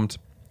overwhelmed.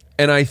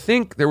 And I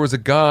think there was a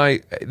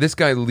guy. This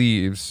guy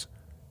leaves,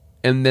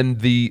 and then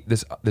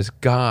this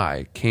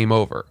guy came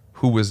over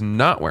who was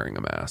not wearing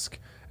a mask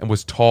and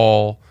was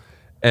tall,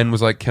 and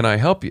was like, "Can I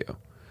help you?"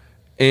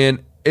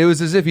 And it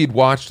was as if he'd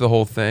watched the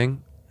whole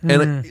thing.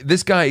 And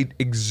this guy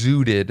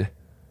exuded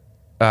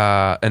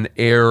an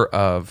air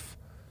of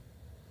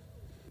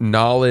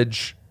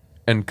knowledge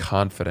and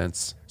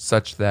confidence,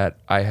 such that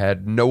I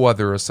had no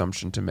other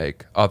assumption to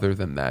make other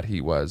than that he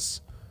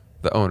was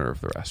the owner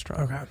of the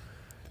restaurant. Okay.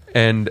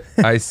 And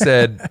I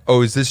said,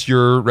 "Oh, is this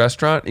your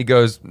restaurant?" He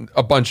goes,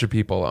 "A bunch of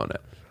people own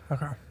it."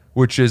 Okay.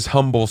 Which is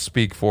humble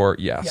speak for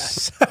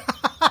yes.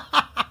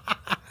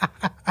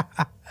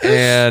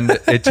 And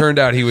it turned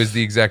out he was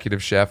the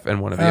executive chef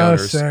and one of the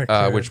owners, sick,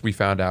 which we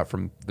found out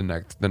from the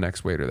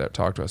next waiter that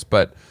talked to us.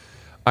 But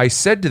I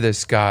said to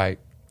this guy,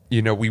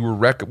 we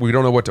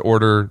don't know what to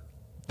order.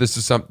 This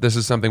is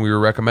something we were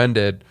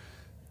recommended,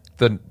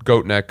 the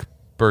goat neck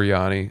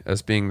biryani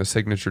as being the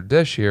signature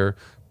dish here.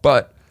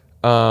 But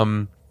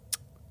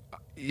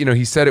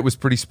he said it was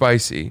pretty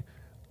spicy.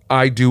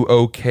 I do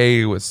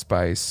okay with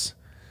spice.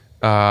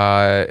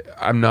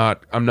 I'm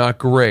not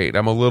great.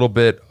 I'm a little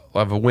bit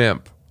of a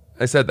wimp.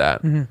 I said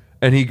that. Mm-hmm.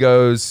 And he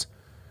goes,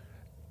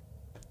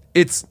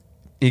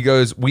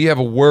 we have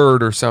a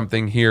word or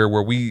something here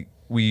where we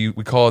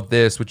call it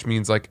this, which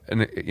means like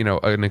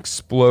an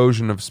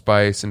explosion of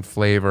spice and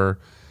flavor.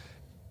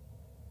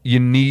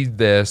 You need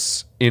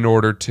this in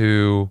order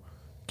to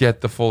get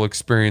the full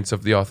experience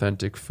of the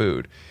authentic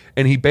food.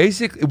 And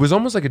it was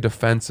almost like a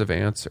defensive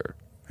answer.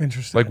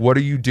 Interesting. Like, what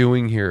are you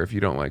doing here if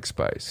you don't like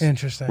spice?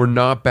 Interesting. We're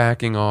not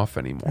backing off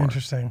anymore.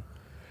 Interesting.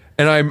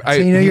 And so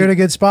you're in a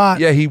good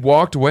spot. Yeah, he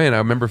walked away, and I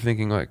remember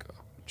thinking, like,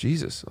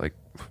 Jesus, like,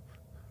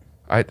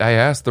 I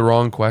asked the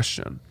wrong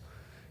question,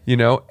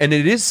 And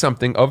it is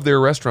something of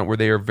their restaurant where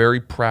they are very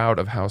proud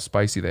of how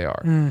spicy they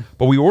are.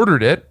 But we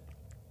ordered it.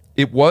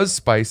 It was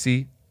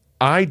spicy.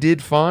 I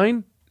did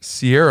fine.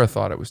 Sierra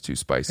thought it was too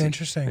spicy.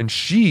 Interesting. And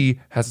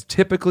she has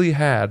typically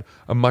had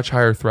a much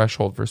higher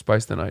threshold for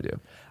spice than I do.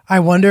 I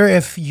wonder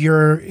if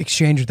your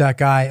exchange with that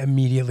guy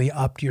immediately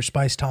upped your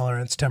spice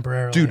tolerance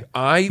temporarily. Dude,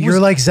 you're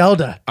like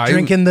Zelda,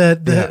 drinking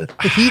the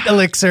heat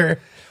elixir.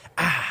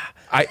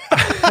 I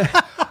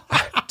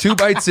 2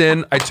 bites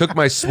in, I took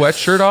my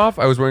sweatshirt off.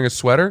 I was wearing a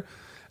sweater,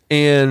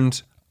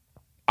 and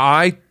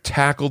I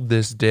tackled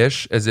this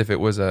dish as if it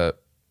was an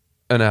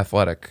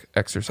athletic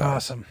exercise.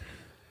 Awesome.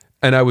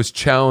 And I was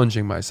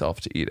challenging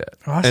myself to eat it.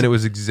 Awesome. And it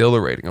was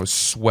exhilarating. I was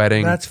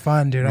sweating. That's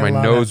fun, dude. My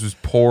nose was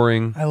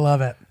pouring. I love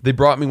it. They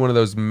brought me one of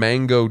those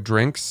mango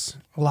drinks.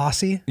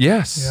 Lassi?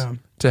 Yes. Yeah.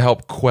 To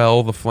help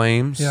quell the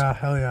flames. Yeah,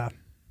 hell yeah.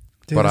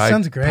 Dude, but that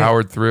sounds great.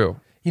 Powered through.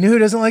 You know who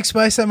doesn't like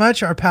spice that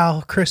much? Our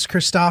pal Chris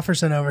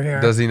Christopherson over here.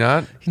 Does he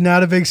not? He's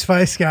not a big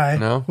spice guy.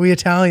 No? We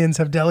Italians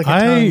have delicate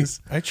tongues.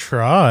 I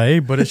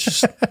try, but it's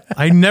just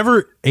I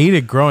never ate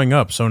it growing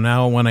up, so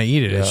now when I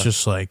eat it, it's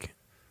just like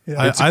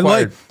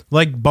I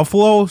like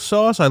buffalo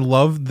sauce. I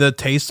love the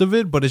taste of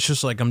it, but it's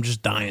just like I'm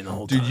just dying the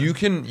whole time. Dude,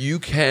 you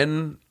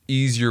can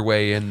ease your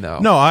way in though.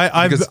 No,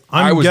 I'm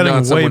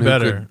getting way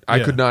better.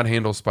 I could not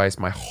handle spice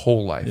my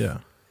whole life. Yeah,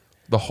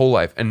 the whole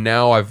life, and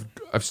now I've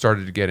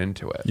started to get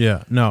into it.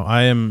 Yeah, no,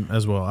 I am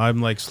as well.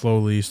 I'm like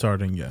slowly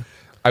starting. Yeah,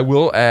 I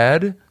will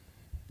add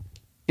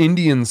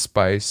Indian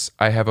spice.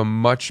 I have a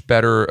much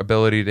better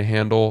ability to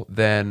handle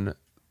than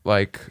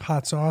like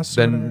hot sauce.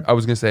 Than I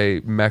was gonna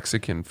say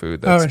Mexican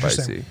food that's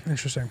spicy.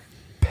 Interesting.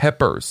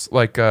 peppers,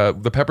 like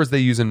the peppers they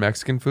use in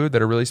Mexican food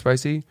that are really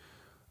spicy,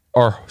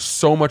 are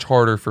so much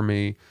harder for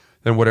me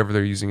than whatever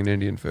they're using in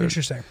Indian food.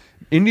 Interesting.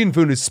 Indian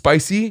food is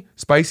spicy,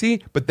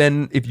 but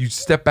then if you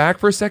step back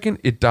for a second,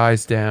 it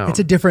dies down. It's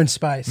a different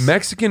spice.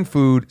 Mexican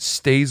food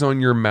stays on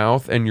your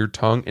mouth and your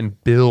tongue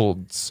and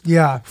builds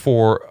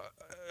for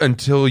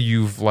until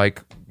you're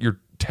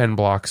 10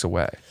 blocks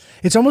away.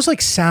 It's almost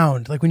like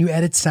sound. Like when you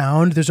edit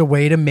sound, there's a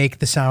way to make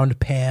the sound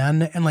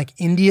pan, and like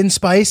Indian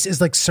spice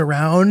is like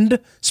surround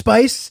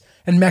spice,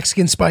 and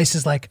Mexican spice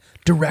is like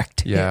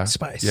direct hit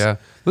spice. Yeah.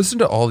 Listen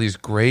to all these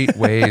great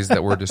ways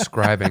that we're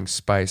describing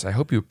spice. I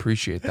hope you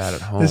appreciate that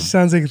at home. This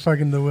sounds like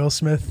fucking the Will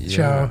Smith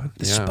show.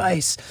 The yeah.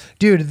 spice.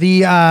 Dude,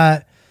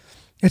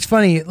 it's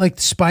funny, like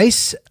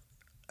spice.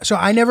 So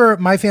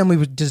my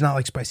family does not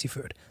like spicy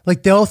food.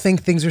 Like they'll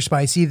think things are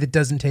spicy that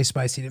doesn't taste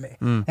spicy to me.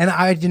 And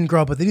I didn't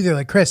grow up with it either,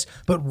 like Chris.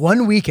 But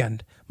one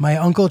weekend, my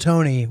Uncle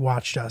Tony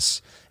watched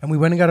us and we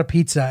went and got a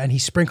pizza and he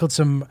sprinkled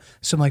some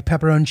like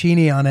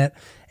pepperoncini on it.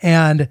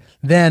 And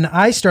then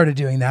I started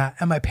doing that.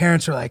 And my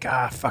parents were like,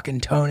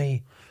 fucking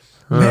Tony.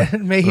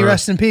 May he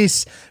rest in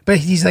peace. But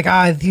he's like,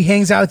 he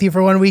hangs out with you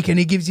for 1 week and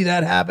he gives you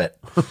that habit.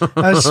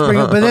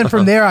 But then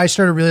from there, I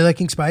started really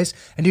liking spice.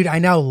 And dude, I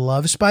now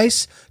love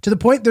spice to the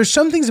point, there's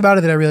some things about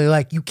it that I really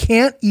like. You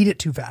can't eat it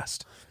too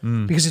fast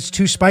because it's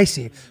too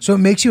spicy. So it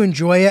makes you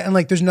enjoy it. And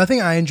like, there's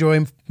nothing I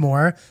enjoy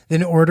more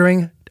than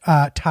ordering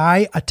a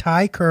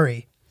Thai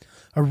curry,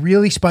 a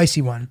really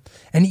spicy one,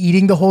 and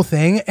eating the whole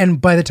thing.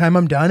 And by the time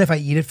I'm done, if I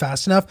eat it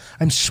fast enough,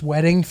 I'm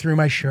sweating through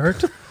my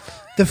shirt.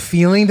 The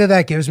feeling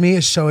that gives me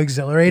is so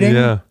exhilarating.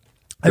 Yeah.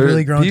 I've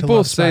really grown to people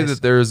love say spice.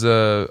 that there's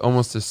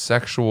almost a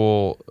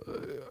sexual,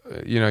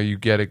 you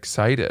get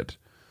excited.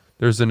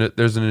 There's an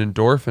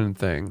endorphin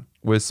thing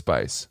with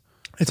spice.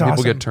 It's People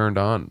awesome. get turned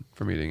on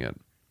from eating it.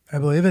 I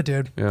believe it,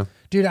 dude. Yeah.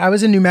 Dude, I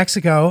was in New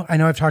Mexico. I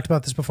know I've talked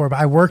about this before, but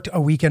I worked a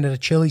weekend at a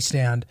chili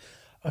stand.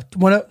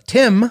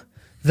 Tim,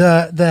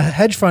 the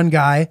hedge fund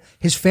guy,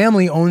 his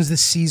family owns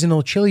this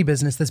seasonal chili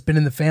business that's been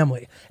in the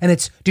family.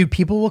 And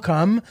people will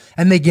come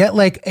and they get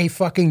like a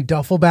fucking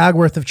duffel bag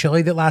worth of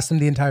chili that lasts them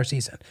the entire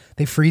season.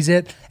 They freeze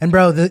it. And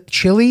bro, the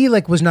chili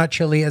was not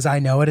chili as I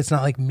know it. It's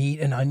not like meat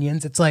and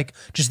onions. It's like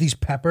just these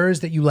peppers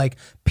that you like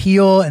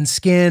peel and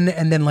skin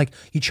and then like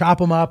you chop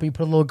them up and you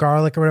put a little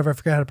garlic or whatever. I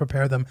forget how to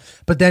prepare them.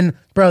 But then,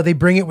 bro, they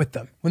bring it with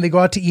them. When they go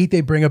out to eat,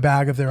 they bring a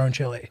bag of their own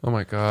chili. Oh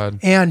my God.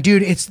 And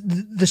dude,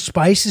 the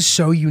spice is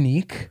so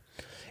unique.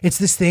 It's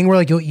this thing where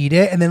like you'll eat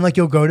it and then like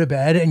you'll go to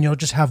bed and you'll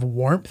just have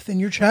warmth in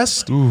your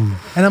chest. Ooh.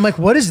 And I'm like,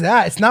 what is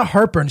that? It's not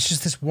heartburn. It's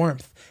just this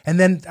warmth. And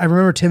then I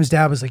remember Tim's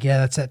dad was like, yeah,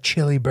 that's that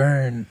chili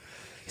burn.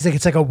 He's like,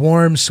 it's like a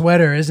warm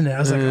sweater, isn't it? I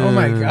was like, oh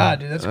my God,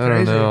 dude, that's crazy.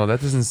 I don't know.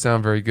 That doesn't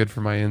sound very good for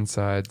my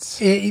insides.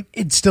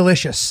 It's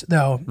delicious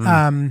though.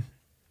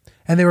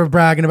 And they were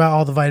bragging about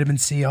all the vitamin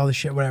C, all the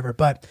shit, whatever.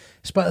 But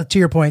to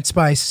your point,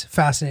 spice,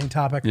 fascinating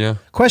topic. Yeah.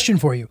 Question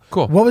for you.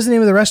 Cool. What was the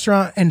name of the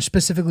restaurant and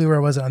specifically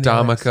where was it on the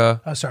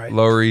Dhamaka. Oh, sorry.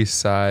 Lower East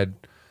Side.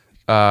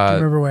 Do you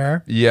remember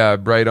where? Yeah,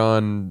 right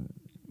on.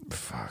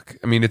 Fuck.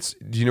 I mean,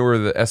 do you know where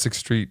the Essex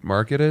Street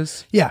Market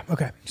is? Yeah.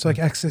 Okay. So like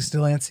Essex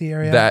Delancey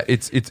area. That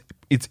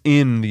it's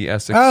in the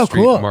Essex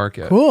Street cool.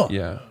 Market. Cool.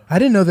 Yeah. I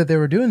didn't know that they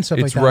were doing stuff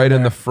like It's that. right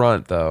in there. the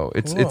front though.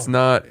 It's Cool.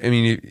 not. I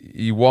mean,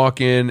 you walk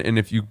in and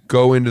if you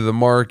go into the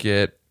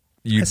market,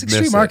 you Essex miss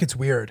Street it. Market's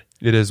weird.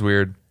 It is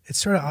weird. It's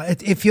sort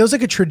of it feels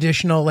like a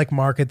traditional like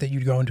market that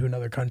you'd go into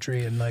another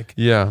country and like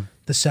Yeah.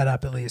 the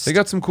setup at least. They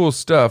got some cool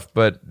stuff,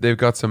 but they've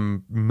got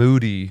some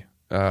moody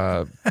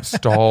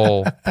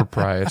stall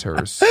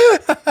proprietors.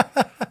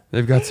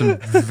 They've got some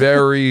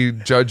very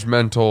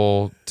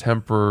judgmental,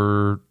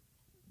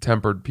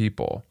 tempered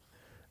people.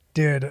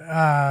 Dude,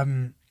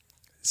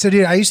 so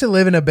dude, I used to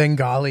live in a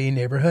Bengali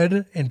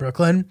neighborhood in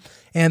Brooklyn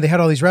and they had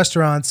all these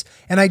restaurants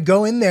and I'd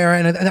go in there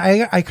and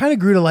I kind of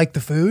grew to like the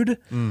food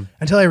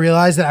until I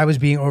realized that I was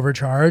being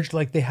overcharged.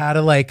 Like they had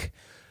to like,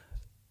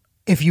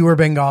 if you were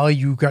Bengali,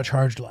 you got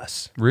charged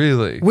less.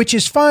 Really? Which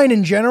is fine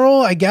in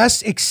general, I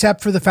guess,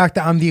 except for the fact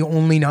that I'm the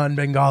only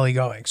non-Bengali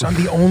going. So I'm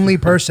the only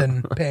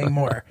person paying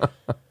more,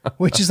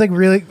 which is like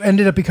really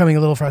ended up becoming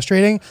a little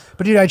frustrating.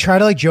 But dude, I try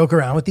to like joke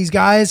around with these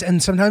guys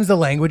and sometimes the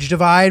language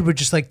divide would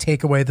just like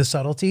take away the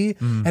subtlety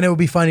and it would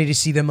be funny to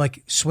see them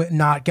like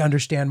not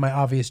understand my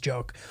obvious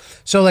joke.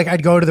 So like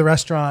I'd go to the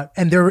restaurant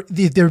and there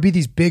would be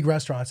these big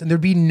restaurants and there'd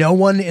be no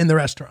one in the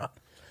restaurant.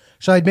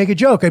 So I'd make a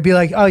joke. I'd be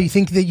like, oh, you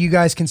think that you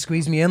guys can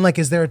squeeze me in? Like,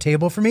 is there a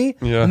table for me?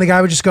 Yeah. And the guy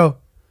would just go,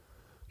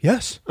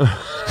 yes. I'm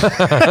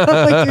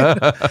like, dude,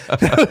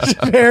 that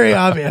was very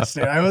obvious,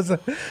 dude. I was like,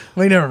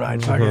 never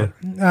mind. Fuck it.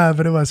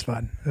 But it was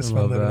fun. It was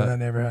fun living in that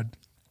neighborhood.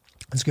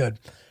 It's good.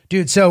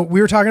 Dude, so we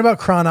were talking about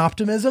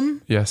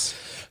chronoptimism. Yes.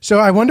 So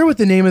I wonder what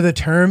the name of the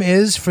term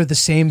is for the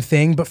same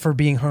thing, but for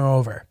being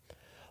hungover.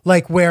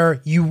 Like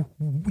where you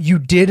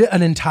did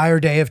an entire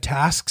day of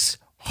tasks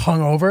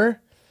hungover.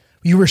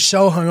 You were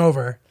so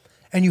hungover.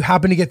 And you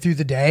happen to get through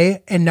the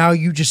day, and now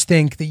you just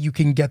think that you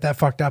can get that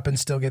fucked up and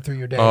still get through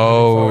your day.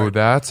 Oh,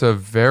 that's a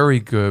very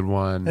good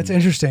one. That's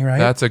interesting, right?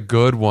 That's a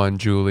good one,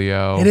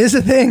 Julio. It is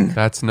a thing.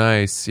 That's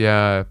nice.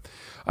 Yeah.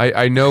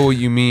 I know what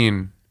you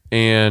mean.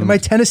 And In my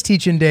tennis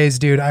teaching days,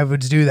 dude, I would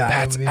do that.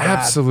 that's It would be bad.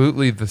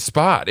 absolutely the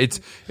spot.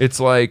 It's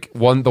like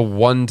the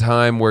one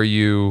time where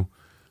you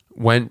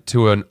went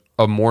to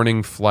a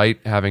morning flight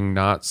having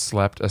not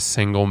slept a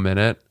single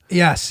minute.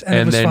 Yes, and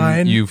it was then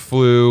fine. you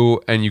flew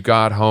and you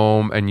got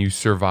home and you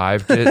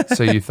survived it.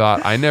 So you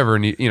thought, I never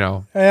need,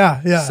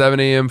 yeah. 7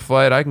 a.m.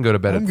 flight. I can go to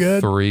bed I'm at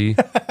good. 3.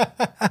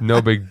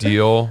 No big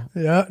deal.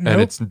 Yeah, And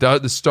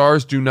nope. the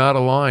stars do not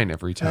align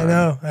every time.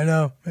 I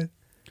know.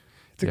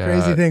 It's a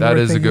crazy thing. That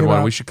we're is a good thinking one.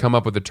 about. We should come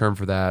up with a term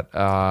for that.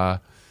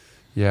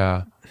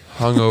 Yeah.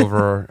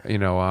 Hungover,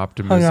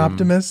 optimism. Hung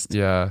optimist?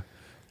 Yeah.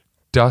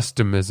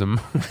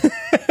 Dustimism.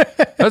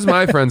 That's what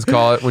my friends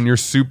call it when you're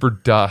super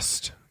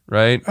dust,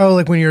 right? Oh,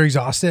 like when you're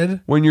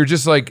exhausted? When you're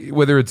just like,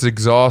 whether it's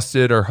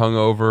exhausted or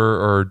hungover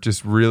or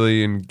just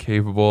really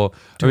incapable.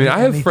 Doing I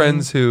have anything.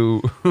 friends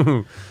who,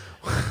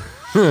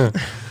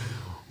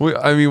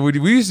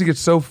 we used to get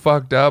so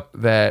fucked up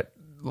that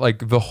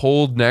like the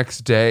whole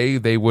next day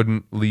they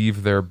wouldn't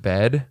leave their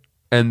bed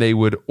and they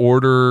would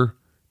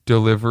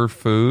deliver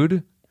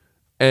food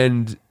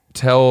and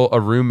tell a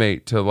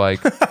roommate to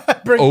like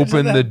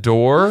open the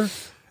door,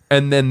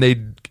 and then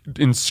they'd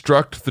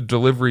instruct the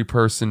delivery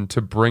person to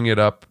bring it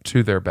up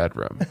to their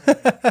bedroom.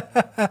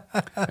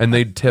 And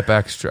they'd tip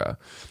extra.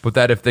 But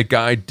that if the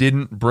guy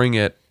didn't bring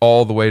it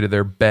all the way to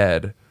their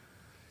bed,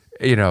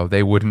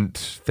 they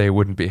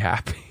wouldn't be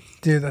happy.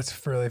 Dude,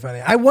 that's really funny.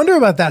 I wonder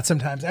about that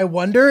sometimes. I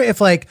wonder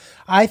if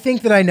I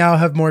think that I now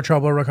have more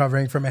trouble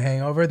recovering from a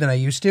hangover than I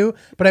used to,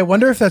 but I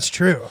wonder if that's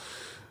true.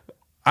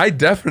 I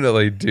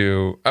definitely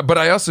do. But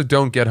I also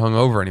don't get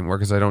hungover anymore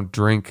because I don't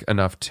drink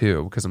enough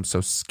too, because I'm so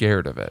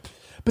scared of it.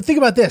 But think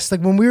about this. Like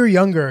when we were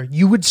younger,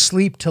 you would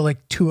sleep till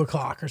like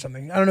 2:00 or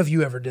something. I don't know if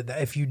you ever did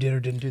that, if you did or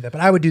didn't do that,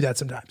 but I would do that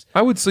sometimes.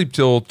 I would sleep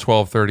till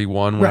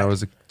 12:31 when I Right.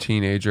 was a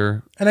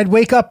teenager. And I'd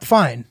wake up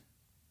fine,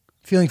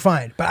 feeling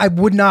fine. But I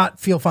would not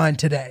feel fine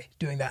today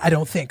doing that, I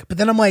don't think. But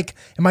then I'm like,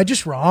 am I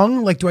just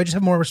wrong? Like, do I just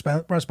have more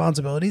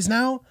responsibilities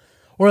now?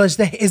 Or is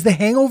the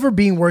hangover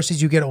being worse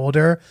as you get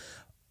older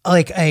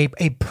like a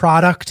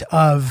product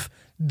of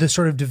the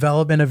sort of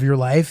development of your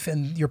life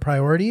and your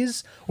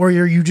priorities? Or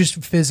are you just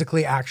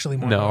physically actually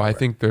more No, I hungover?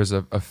 think there's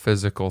a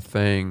physical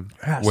thing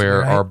Has to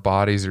where be, right? our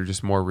bodies are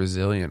just more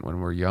resilient when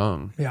we're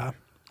young. Yeah.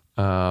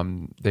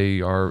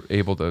 They are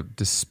able to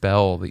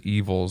dispel the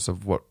evils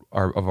of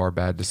our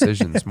bad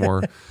decisions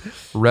more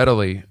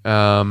readily.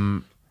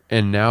 And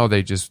now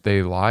they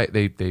lie.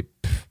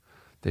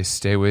 They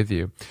stay with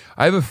you.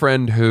 I have a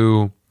friend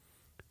who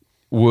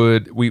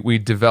we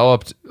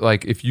developed,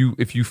 like, if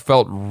you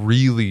felt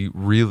really,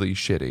 really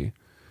shitty,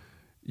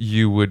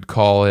 you would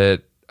call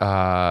it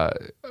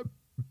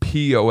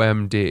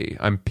POMD.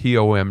 I'm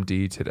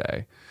POMD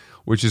today,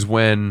 which is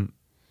when,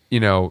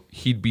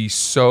 he'd be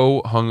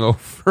so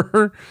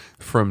hungover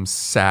from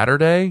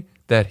Saturday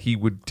that he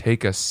would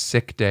take a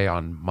sick day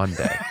on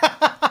Monday.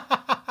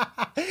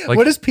 Like,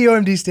 What does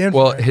POMD stand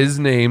well, for? his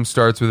name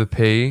starts with a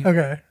P.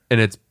 Okay. And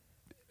it's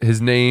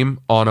his name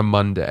on a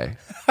Monday.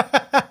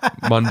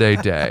 Monday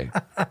day.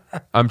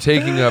 I'm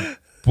taking a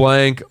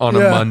blank on a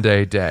Yeah.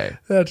 Monday day.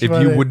 That's if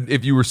funny.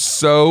 if you were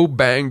so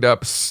banged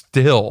up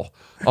still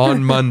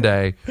on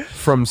Monday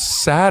from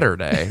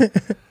Saturday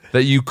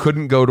that you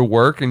couldn't go to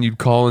work and you'd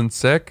call in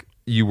sick,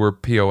 you were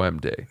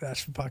POMD.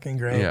 That's fucking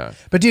great. Yeah.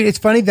 But dude, it's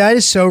funny. That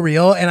is so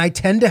real. And I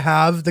tend to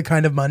have the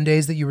kind of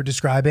Mondays that you were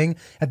describing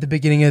at the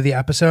beginning of the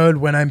episode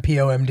when I'm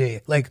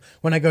POMD, like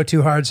when I go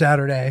too hard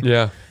Saturday.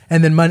 Yeah.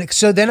 And then Monday.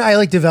 So then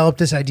I developed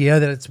this idea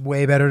that it's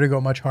way better to go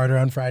much harder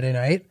on Friday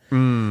night.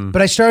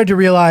 But I started to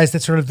realize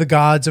that sort of the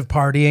gods of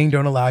partying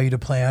don't allow you to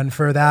plan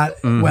for that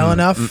well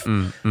enough.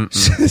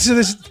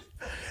 So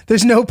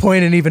there's no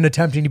point in even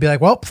attempting to be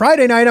like, well,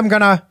 Friday night I'm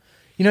gonna,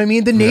 you know what I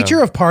mean? The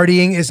nature of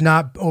partying is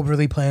not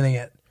overly planning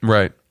it.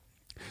 Right.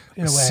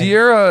 In a way.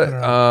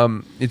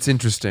 Sierra, it's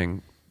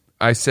interesting.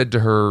 I said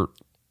to her,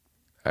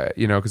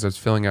 because I was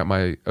filling out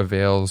my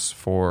avails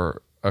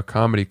for a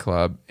comedy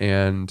club,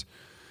 and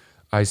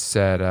I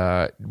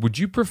said, would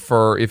you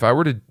prefer, if I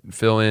were to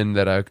fill in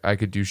that I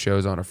could do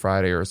shows on a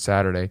Friday or a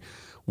Saturday,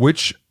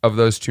 which of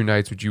those two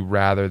nights would you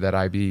rather that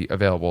I be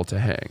available to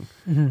hang?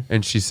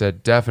 And she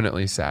said,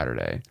 definitely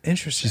Saturday.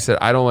 Interesting. She said,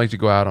 I don't like to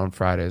go out on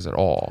Fridays at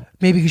all.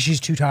 Maybe because she's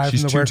too tired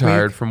She's from the too work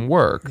tired week. from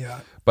work. Yeah.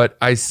 But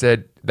I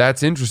said,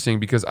 that's interesting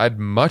because I'd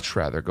much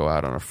rather go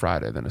out on a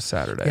Friday than a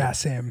Saturday. Yeah,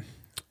 same.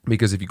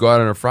 Because if you go out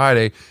on a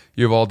Friday,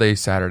 you have all day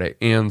Saturday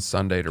and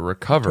Sunday to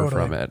recover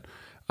Totally. from it.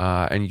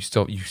 And you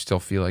still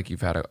feel like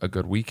you've had a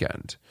good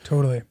weekend.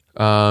 Totally.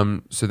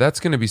 So that's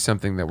going to be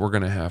something that we're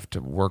going to have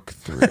to work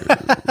through.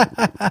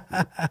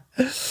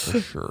 For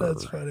sure.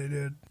 That's funny,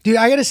 dude. Dude,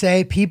 I gotta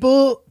say,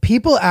 people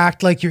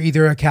act like you're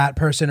either a cat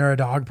person or a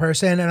dog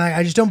person, and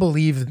I just don't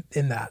believe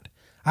in that.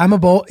 I'm a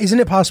both. Isn't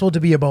it possible to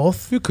be a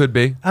both? You could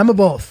be. I'm a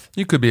both.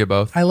 You could be a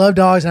both. I love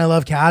dogs and I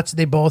love cats.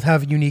 They both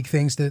have unique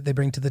things that they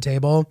bring to the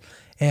table,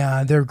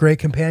 and they're great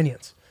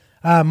companions.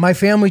 My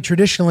family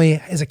traditionally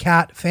is a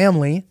cat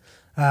family.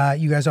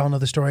 You guys all know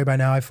the story by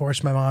now. I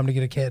forced my mom to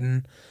get a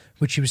kitten,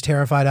 which she was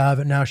terrified of,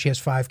 and now she has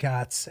 5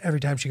 cats. Every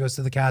time she goes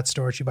to the cat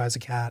store, she buys a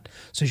cat.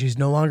 So she's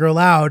no longer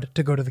allowed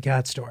to go to the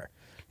cat store.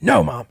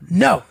 No, Mom.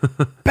 No.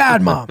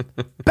 Bad mom.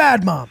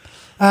 Bad mom.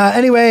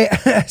 Anyway,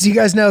 as you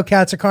guys know,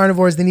 cats are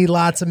carnivores. They need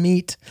lots of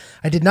meat.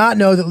 I did not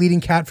know that leading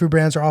cat food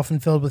brands are often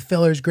filled with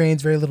fillers,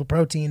 grains, very little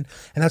protein.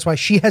 And that's why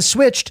she has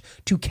switched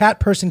to Cat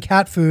Person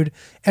cat food.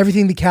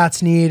 Everything the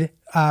cats need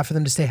for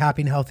them to stay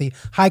happy and healthy.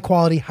 High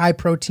quality, high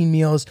protein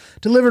meals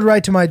delivered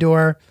right to my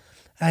door.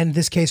 In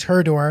this case,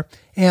 her door.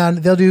 And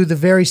they'll do the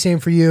very same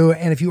for you.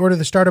 And if you order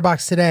the starter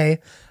box today,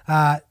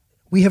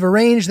 we have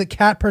arranged that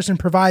Cat Person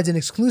provides an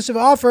exclusive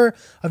offer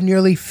of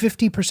nearly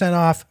 50%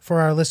 off for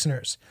our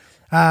listeners.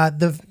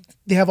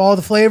 They have all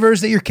the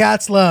flavors that your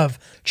cats love.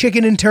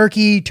 Chicken and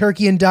turkey,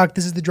 turkey and duck.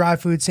 This is the dry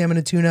food, salmon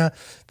and tuna.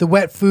 The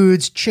wet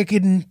foods,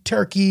 chicken,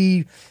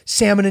 turkey,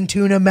 salmon and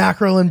tuna,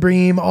 mackerel and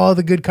bream, all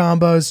the good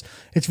combos.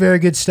 It's very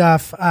good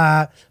stuff.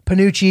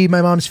 Panucci,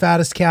 my mom's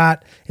fattest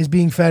cat, is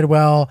being fed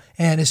well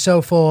and is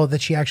so full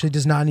that she actually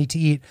does not need to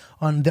eat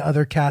on the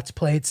other cats'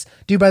 plates.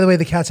 Dude, by the way,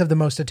 the cats have the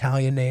most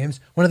Italian names.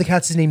 One of the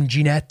cats is named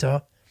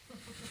Ginetto.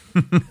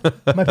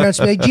 My parents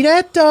would be like,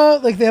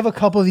 Ginetto. Like, they have a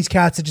couple of these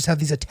cats that just have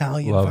these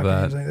Italian Love fucking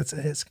that. names.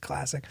 Like, it's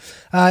classic.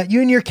 You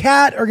and your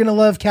cat are going to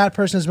love Cat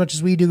Person as much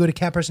as we do. Go to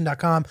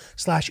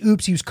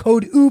catperson.com/oops. Use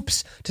code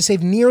OOPS to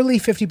save nearly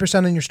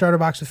 50% on your starter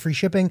box with free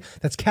shipping.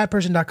 That's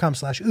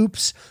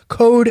catperson.com/oops.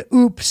 Code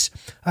OOPS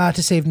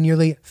to save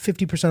nearly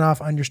 50%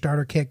 off on your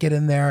starter kit. Get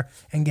in there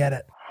and get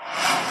it.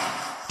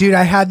 Dude,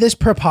 I had this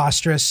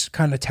preposterous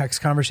kind of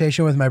text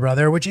conversation with my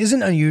brother, which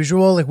isn't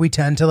unusual. Like, we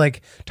tend to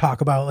like talk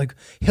about, like,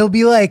 he'll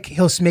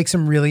make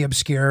some really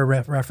obscure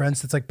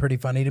reference that's like pretty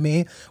funny to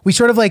me. We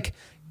sort of like,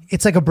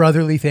 it's like a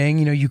brotherly thing,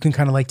 you know, you can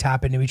kind of like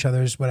tap into each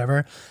other's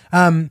whatever.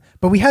 But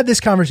we had this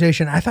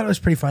conversation. I thought it was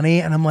pretty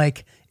funny. And I'm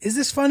like, is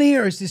this funny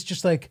or is this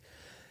just like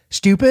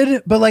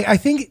stupid? But like, I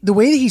think the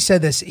way that he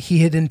said this, he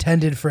had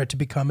intended for it to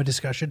become a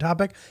discussion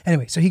topic.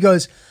 Anyway, so he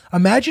goes,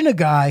 imagine a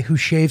guy who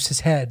shaves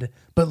his head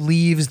but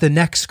leaves the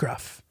neck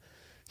scruff.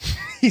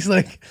 He's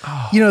like,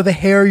 you know, the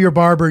hair your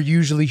barber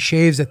usually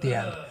shaves at the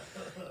end.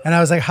 And I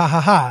was like, ha ha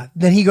ha.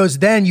 Then he goes,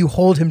 then you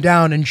hold him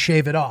down and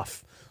shave it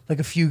off like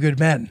A Few Good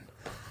Men.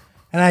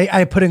 And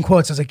I put in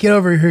quotes. I was like, get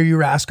over here, you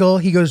rascal.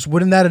 He goes,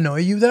 wouldn't that annoy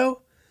you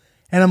though?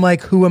 And I'm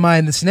like, who am I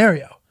in the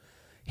scenario?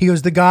 He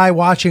goes, the guy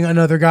watching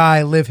another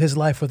guy live his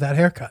life with that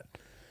haircut.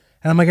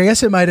 And I'm like, I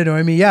guess it might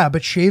annoy me. Yeah,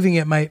 but shaving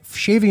it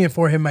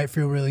for him might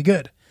feel really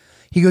good.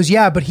 He goes,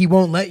 yeah, but he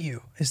won't let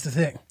you is the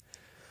thing.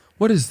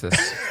 What is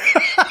this?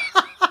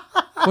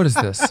 What is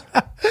this?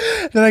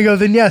 Then I go,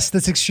 then yes,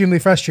 that's extremely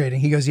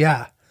frustrating. He goes,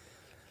 yeah.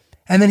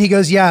 And then he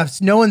goes, yeah,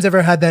 no one's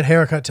ever had that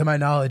haircut to my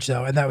knowledge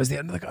though. And that was the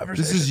end of the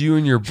conversation. This is you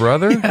and your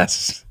brother?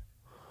 Yes.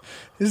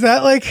 Is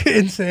that like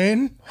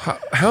insane?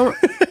 How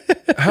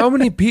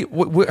many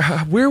people,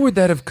 where would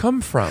that have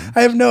come from?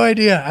 I have no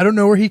idea. I don't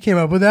know where he came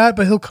up with that,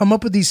 but he'll come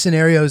up with these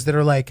scenarios that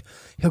are like,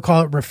 he'll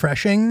call it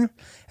refreshing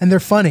and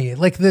they're funny.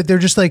 Like they're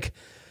just like,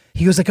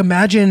 he goes like,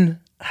 imagine,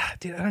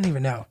 dude, I don't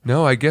even know.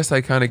 No, I guess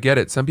I kind of get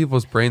it. Some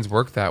people's brains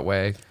work that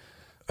way.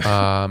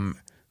 And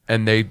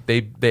they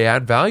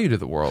add value to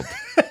the world.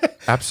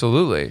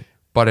 Absolutely.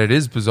 But it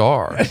is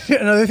bizarre.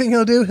 Another thing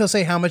he'll do, he'll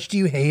say, how much do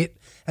you hate?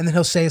 And then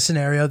he'll say a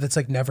scenario that's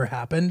like never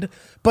happened.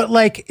 But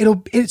like,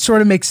 it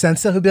sort of makes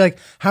sense though. He'll be like,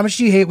 how much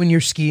do you hate when you're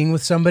skiing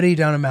with somebody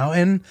down a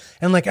mountain?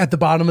 And like at the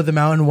bottom of the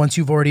mountain, once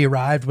you've already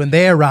arrived, when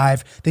they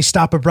arrive, they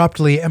stop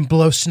abruptly and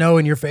blow snow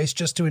in your face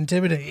just to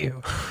intimidate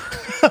you.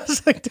 I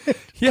was like, dude.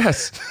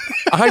 Yes.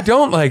 I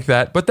don't like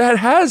that, but that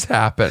has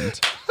happened.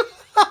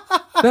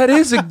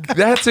 That's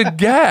a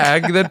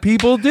gag that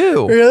people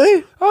do.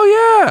 Really?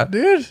 Oh yeah,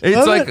 dude.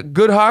 It's like it.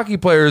 Good hockey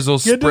players will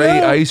Good to spray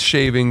know. ice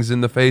shavings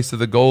in the face of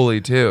the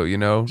goalie too. You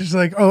know, Just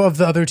like, oh, of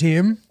the other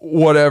team.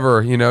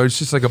 whatever. You know, it's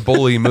just like a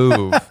bully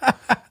move.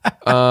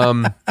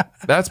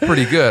 That's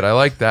pretty good. I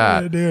like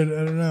that. Yeah, dude,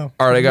 I don't know.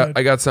 All right,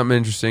 I got something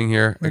interesting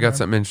here. I got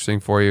something interesting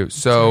for you.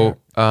 So,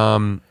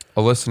 a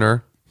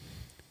listener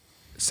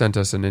sent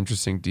us an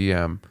interesting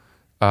DM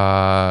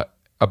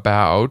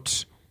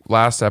about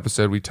last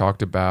episode. We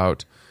talked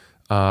about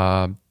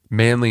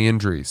manly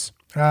injuries,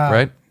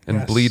 right, and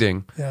yes.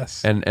 bleeding,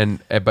 Yes. and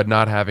but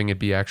not having it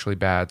be actually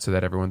bad, so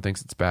that everyone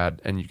thinks it's bad,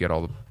 and you get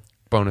all the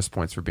bonus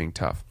points for being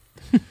tough.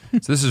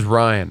 So this is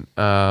Ryan.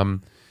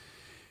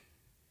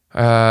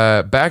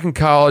 Back in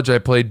college, I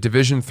played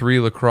Division III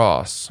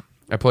lacrosse.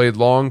 I played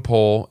long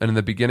pole, and in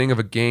the beginning of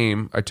a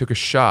game, I took a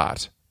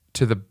shot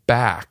to the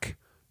back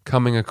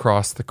coming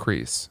across the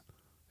crease.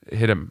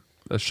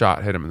 A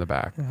shot hit him in the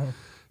back.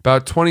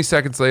 About 20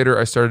 seconds later,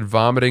 I started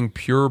vomiting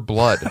pure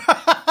blood.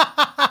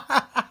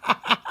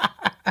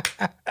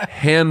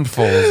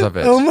 Handfuls of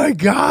it. Oh my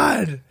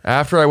God.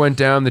 After I went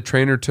down, the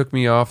trainer took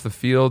me off the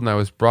field and I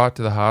was brought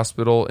to the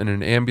hospital in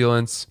an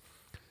ambulance.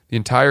 The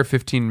entire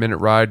 15-minute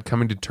ride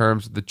coming to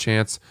terms with the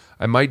chance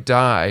I might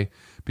die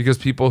because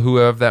people who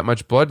have that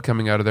much blood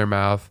coming out of their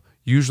mouth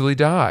usually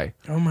die.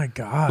 Oh my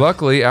God.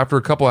 Luckily, after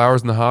a couple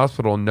hours in the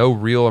hospital, no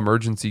real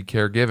emergency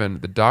care given,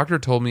 the doctor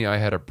told me I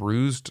had a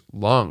bruised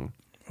lung.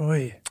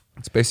 Oy.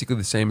 It's basically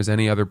the same as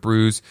any other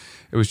bruise.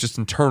 It was just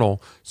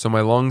internal, so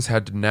my lungs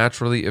had to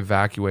naturally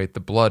evacuate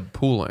the blood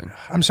pooling.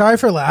 I'm sorry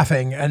for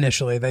laughing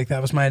initially. Like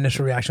that was my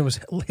initial reaction,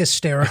 was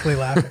hysterically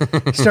laughing.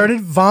 He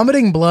started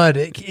vomiting blood.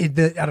 I don't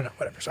know,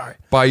 whatever, sorry.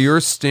 By your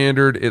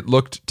standard, it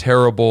looked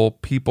terrible.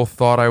 People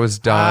thought I was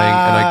dying,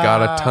 and I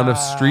got a ton of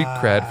street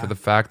cred for the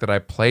fact that I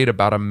played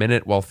about a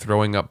minute while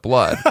throwing up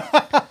blood.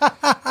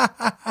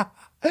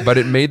 But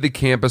it made the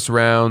campus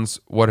rounds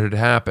what had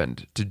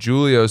happened. To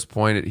Julio's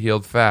point, it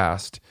healed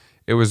fast.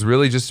 It was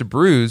really just a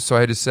bruise, so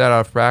I had to set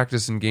out of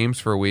practice and games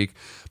for a week.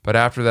 But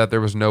after that, there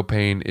was no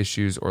pain,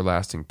 issues, or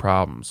lasting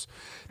problems.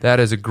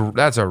 That's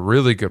a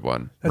really good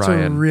one, That's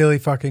Ryan. a really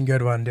fucking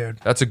good one, dude.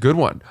 That's a good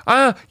one.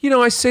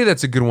 I say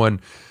that's a good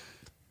one.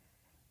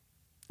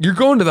 You're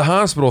going to the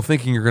hospital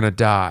thinking you're going to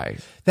die.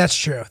 That's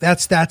true.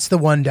 That's the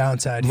one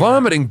downside here.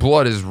 Vomiting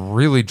blood is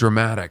really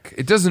dramatic.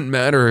 It doesn't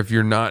matter if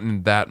you're not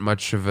in that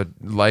much of a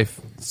life,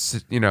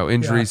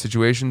 injury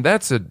situation.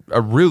 That's a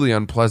really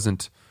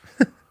unpleasant.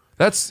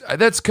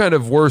 That's kind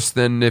of worse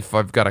than if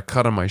I've got a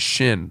cut on my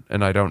shin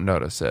and I don't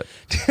notice it.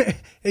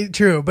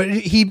 True, but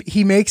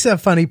he makes a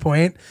funny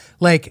point.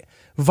 Like,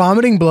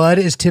 vomiting blood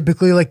is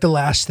typically like the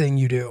last thing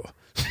you do.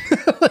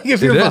 Like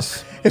if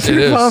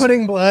you're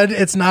vomiting blood,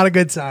 it's not a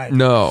good sign.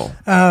 No,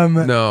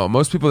 no.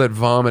 Most people that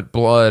vomit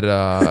blood,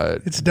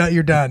 it's done.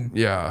 You're done.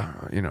 Yeah,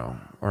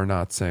 are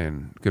not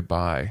saying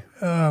goodbye.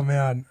 Oh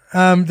man,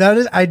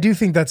 I do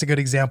think that's a good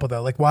example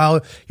though. Like, while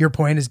your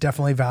point is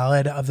definitely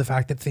valid of the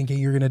fact that thinking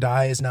you're gonna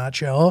die is not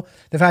chill,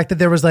 the fact that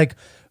there was like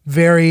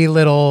very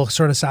little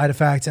sort of side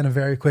effects and a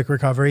very quick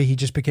recovery, he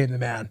just became the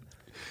man.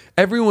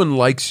 Everyone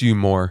likes you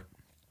more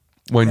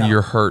when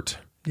you're hurt.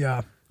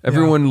 Yeah.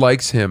 Everyone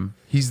likes him.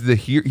 He's a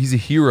hero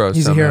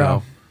He's somehow. a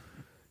hero.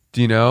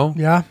 Do you know?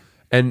 Yeah.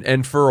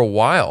 And for a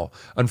while,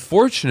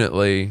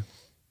 unfortunately,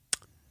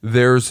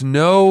 there's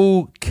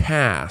no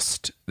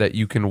cast that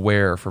you can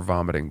wear for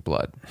vomiting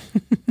blood.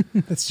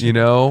 That's true.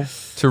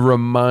 To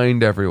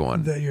remind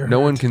everyone. That you're no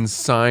hurt. one can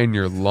sign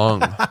your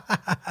lung.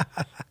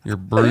 Your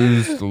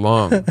bruised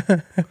lung.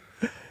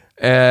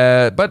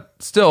 But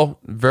still,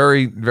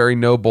 very, very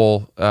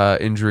noble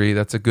injury.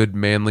 That's a good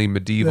manly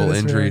medieval That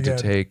is injury very to good.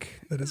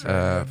 take That is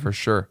very good. for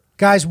sure.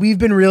 Guys, we've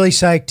been really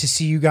psyched to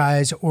see you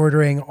guys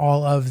ordering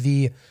all of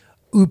the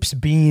Oops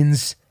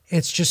beans.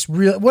 It's just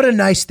real. What a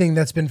nice thing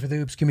that's been for the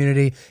Oops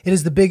community. It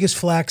is the biggest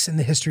flex in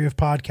the history of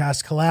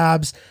podcast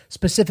collabs,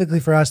 specifically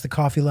for us, the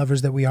coffee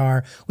lovers that we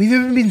are. We've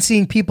even been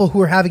seeing people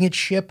who are having it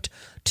shipped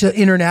to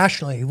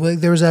internationally.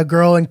 There was a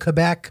girl in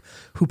Quebec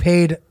who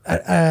paid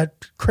a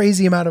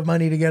crazy amount of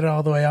money to get it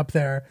all the way up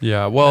there.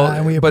 Yeah, well,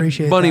 and we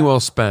appreciate but money that.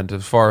 well spent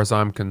as far as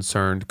I'm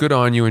concerned. Good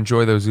on you.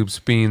 Enjoy those Oops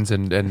beans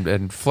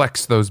and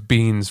flex those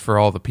beans for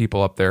all the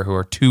people up there who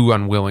are too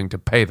unwilling to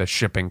pay the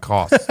shipping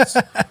costs.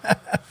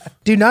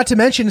 Dude, not to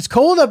mention, it's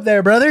cold up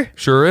there, brother.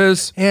 Sure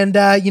is. And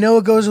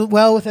what goes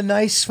well with a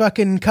nice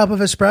fucking cup of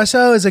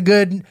espresso is a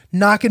good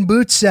knocking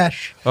boots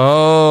sesh.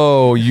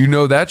 Oh,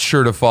 that's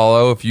sure to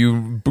follow if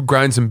you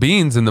grind some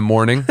beans in the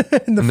morning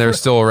and they're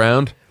still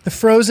around. The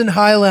frozen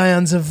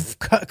highlands of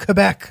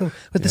Quebec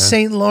with the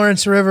St.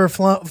 Lawrence River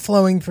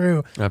flowing through.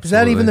 Absolutely. Is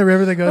that even the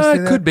river that goes through It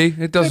there? could be.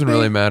 It doesn't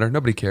really matter.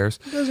 Nobody cares.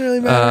 It doesn't really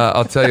matter.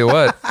 I'll tell you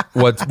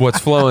what's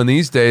flowing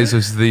these days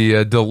is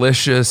the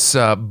delicious,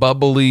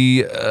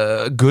 bubbly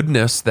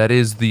goodness that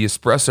is the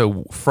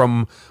espresso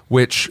from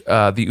which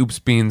the Oops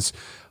beans.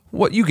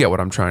 You get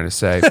what I'm trying to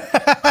say.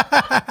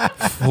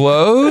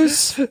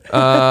 Flows.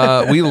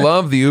 We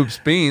love the Oops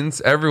beans.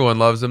 Everyone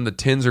loves them. The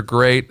tins are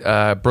great.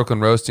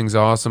 Brooklyn Roasting's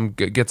awesome.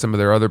 Get some of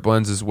their other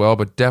blends as well,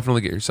 but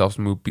definitely get yourself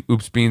some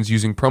Oops beans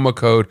using promo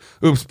code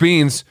Oops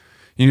Beans.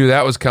 You knew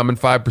that was coming.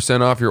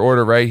 5% off your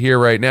order right here,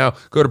 right now.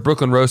 Go to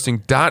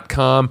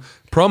brooklynroasting.com.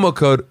 Promo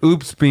code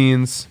Oops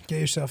Beans. Get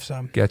yourself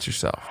some. Get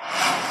yourself.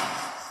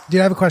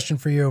 Dude, I have a question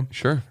for you.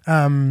 Sure.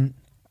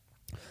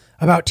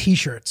 About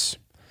t-shirts.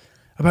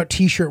 About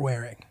t-shirt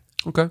wearing.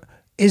 Okay.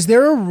 Is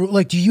there a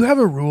rule, do you have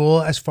a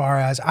rule as far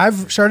as,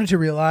 I've started to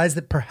realize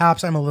that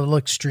perhaps I'm a little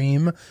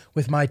extreme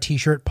with my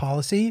t-shirt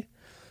policy.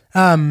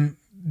 Being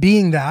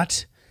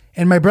that,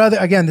 and my brother,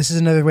 again, this is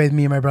another way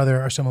me and my brother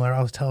are similar.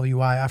 I'll tell you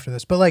why after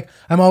this. But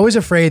I'm always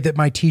afraid that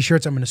my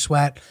t-shirts, I'm going to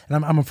sweat,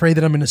 and I'm afraid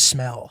that I'm going to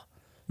smell.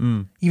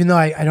 Even though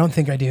I don't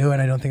think I do, and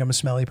I don't think I'm a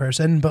smelly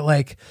person.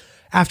 But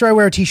after I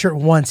wear a t-shirt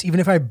once, even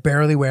if I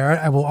barely wear it,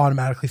 I will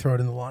automatically throw it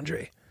in the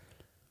laundry.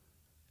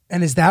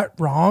 And is that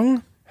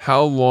wrong?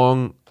 How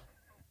long?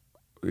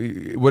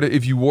 What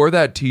if you wore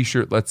that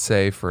T-shirt, let's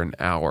say, for an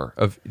hour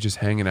of just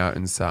hanging out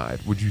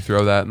inside? Would you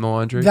throw that in the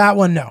laundry? That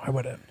one, no, I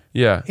wouldn't.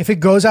 Yeah. If it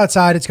goes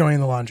outside, it's going in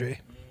the laundry.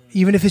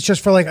 Even if it's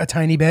just for a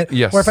tiny bit.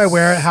 Yes. Or if I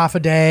wear it half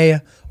a day,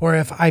 or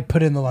if I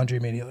put it in the laundry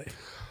immediately.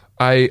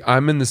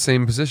 I'm in the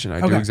same position.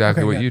 I do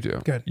exactly what good, you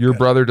do. Good. Your good.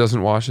 brother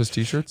doesn't wash his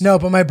T-shirts? No,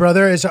 but my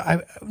brother is.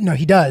 No,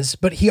 he does.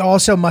 But he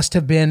also must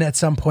have been at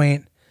some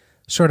point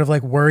sort of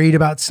worried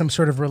about some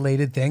sort of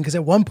related thing. Because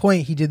at one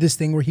point he did this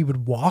thing where he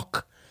would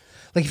walk.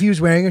 If he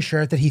was wearing a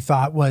shirt that he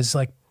thought was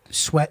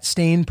sweat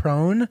stain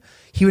prone,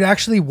 he would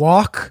actually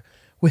walk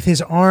with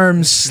his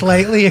arms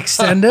slightly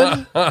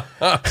extended.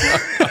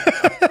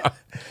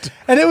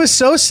 And it was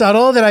so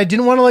subtle that I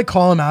didn't want to like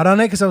call him out on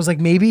it because I was like,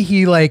 maybe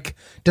he like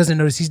doesn't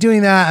notice he's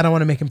doing that. I don't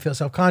want to make him feel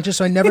self-conscious.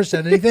 So I never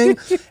said anything.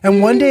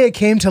 And one day it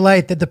came to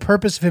light that the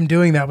purpose of him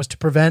doing that was to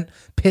prevent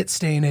pit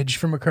stainage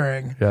from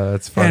occurring. Yeah,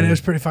 that's funny. And it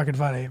was pretty fucking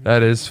funny.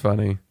 That is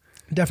funny.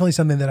 Definitely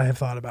something that I have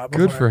thought about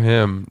before. Good for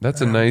him.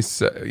 That's a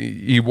nice.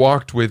 He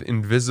walked with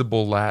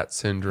invisible lat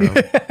syndrome.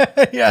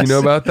 Yes. You know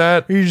about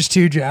that? You're just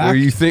too jacked. Where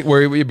you think,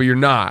 but you're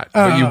not.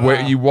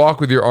 But you walk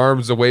with your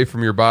arms away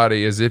from your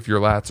body as if your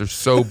lats are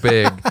so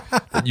big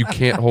that you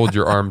can't hold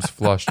your arms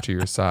flush to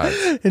your side.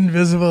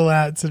 Invisible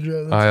lat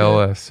syndrome. That's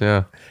ILS, good.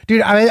 yeah.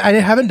 Dude, I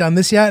haven't done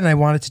this yet, and I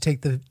wanted to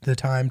take the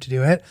time to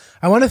do it.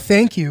 I want to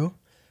thank you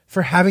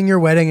for having your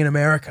wedding in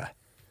America.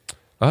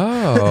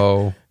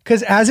 Oh.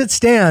 Because as it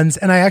stands,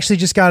 and I actually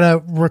just got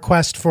a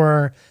request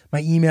for my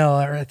email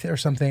or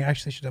something. I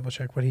actually should double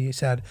check what he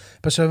said.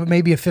 But so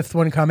maybe a fifth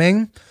one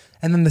coming,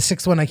 and then the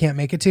sixth one I can't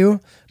make it to.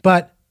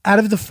 But out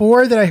of the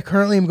 4 that I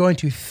currently am going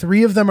to,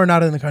 3 of them are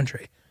not in the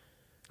country.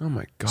 Oh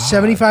my God.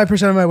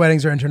 75% of my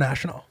weddings are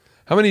international.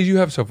 How many do you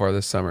have so far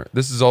this summer?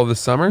 This is all this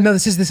summer? No,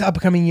 this is this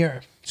upcoming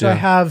year. So Yeah. I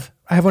have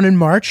one in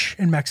March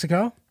in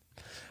Mexico.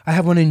 I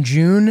have one in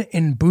June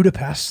in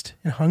Budapest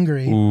in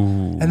Hungary.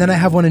 Ooh. And then I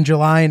have one in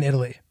July in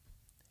Italy.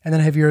 And then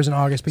I have yours in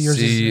August, but yours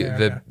See,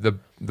 is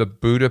the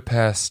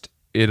Budapest,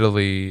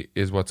 Italy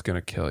is what's going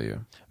to kill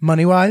you.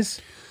 money wise,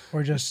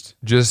 or just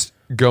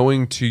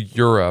going to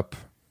Europe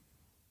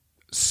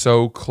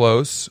so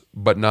close,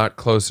 but not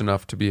close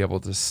enough to be able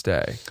to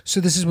stay.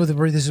 so. This is what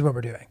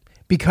we're doing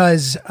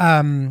because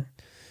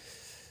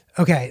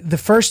okay,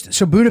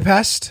 so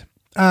Budapest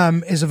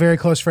is a very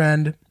close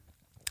friend,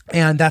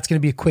 and that's going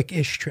to be a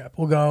quick-ish trip.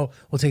 We'll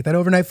take that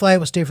overnight flight,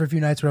 we'll stay for a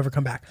few nights, whatever,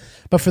 come back.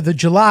 But for the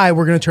July,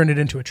 we're going to turn it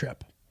into a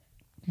trip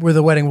where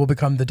the wedding will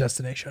become the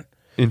destination.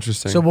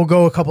 Interesting. So we'll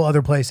go a couple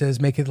other places,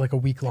 make it like a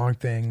week-long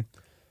thing.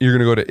 You're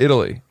going to go to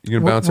Italy. You're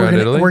going to bounce around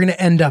Italy? We're going to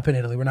end up in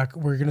Italy. We're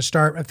going to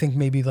start, I think,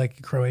 maybe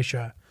like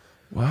Croatia.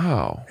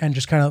 Wow. And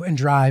just kind of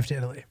drive to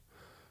Italy.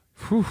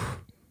 Whew.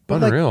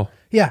 But Unreal.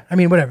 Yeah, I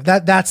mean, whatever.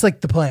 That's like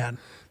the plan.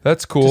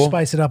 That's cool. To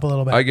spice it up a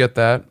little bit. I get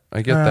that.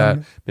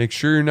 Make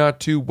sure you're not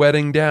too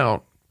wedding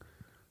down.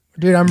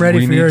 Dude, I'm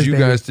ready for yours, We need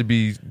you baby. guys to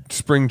be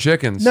spring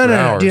chickens.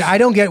 No, dude, I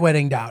don't get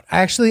wedding out.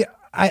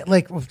 I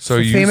like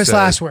famous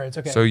last words.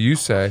 Okay. So you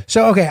say.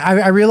 So okay,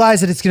 I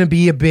realize that it's going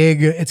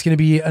to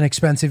be an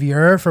expensive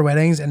year for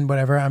weddings and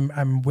whatever.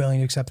 I'm willing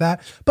to accept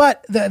that.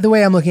 But the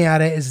way I'm looking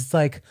at it is it's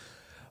like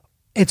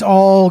it's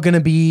all going to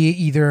be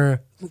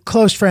either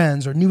close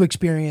friends or new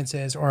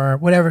experiences or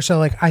whatever. So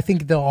like I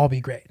think they'll all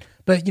be great.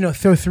 But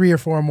throw 3 or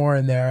 4 more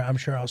in there. I'm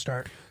sure I'll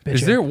start bitching.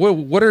 Is there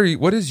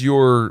what is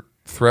your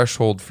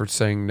threshold for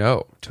saying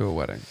no to a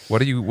wedding?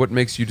 What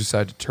makes you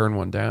decide to turn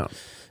one down?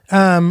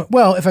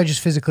 Well, if I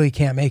just physically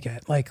can't make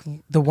it, like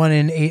there's one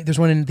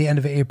in the end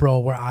of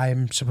April where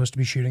I'm supposed to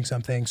be shooting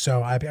something,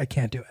 so I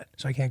can't do it,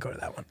 so I can't go to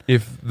that one.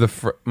 If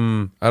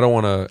I don't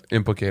want to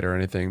implicate or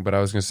anything, but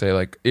I was going to say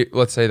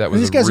let's say that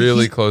was a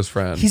really close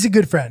friend. He's a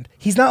good friend.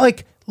 He's not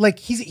like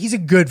he's a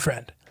good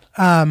friend.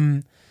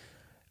 I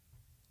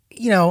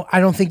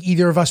don't think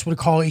either of us would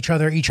call each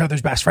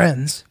other's best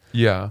friends.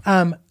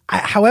 Yeah.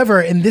 However,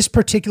 in this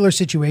particular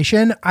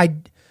situation,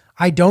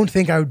 I don't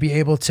think I would be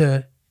able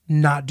to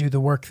not do the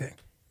work thing.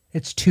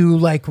 It's too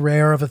like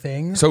rare of a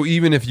thing. So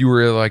even if you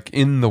were like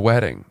in the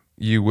wedding,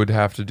 you would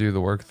have to do the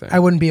work thing. I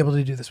wouldn't be able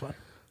to do this one.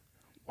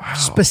 Wow.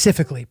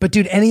 Specifically. But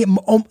dude,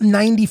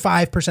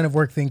 95% of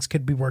work things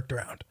could be worked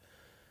around.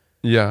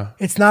 Yeah.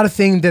 It's not a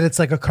thing that it's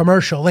like a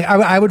commercial. Like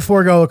I would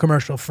forego a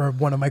commercial for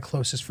one of my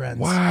closest friends.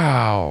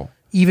 Wow.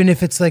 Even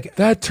if it's like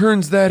that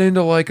turns that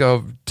into like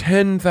a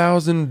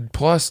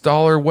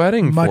 $10,000+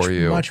 wedding for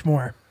you. Much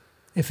more.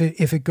 If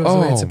it goes the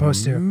way it's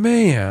supposed to.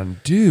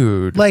 Man,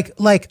 dude. Like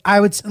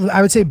I would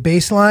say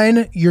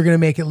baseline, you're gonna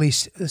make at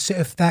least,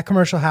 if that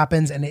commercial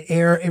happens and it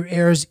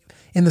airs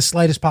in the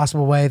slightest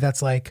possible way,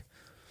 that's like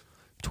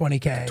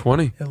 $20K.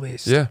 20 at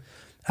least. Yeah.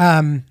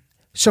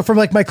 So for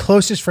like my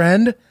closest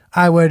friend,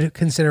 I would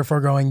consider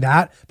foregoing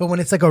that. But when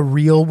it's like a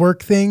real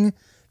work thing,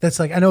 that's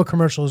like, I know a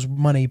commercial is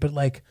money, but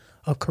like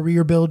a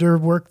career builder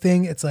work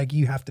thing, it's like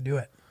you have to do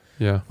it.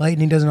 Yeah.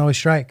 Lightning doesn't always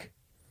strike,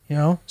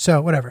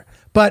 so whatever.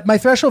 But my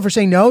threshold for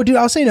saying no, dude,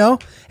 I'll say no.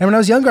 And when I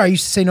was younger, I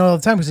used to say no all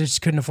the time because I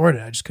just couldn't afford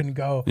it. I just couldn't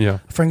go. Yeah.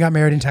 A friend got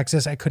married in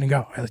Texas. I couldn't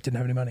go. I didn't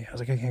have any money. I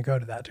was like, I can't go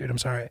to that, dude. I'm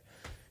sorry.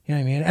 You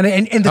know what I mean?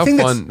 And the thing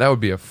that would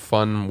be a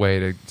fun way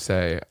to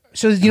say.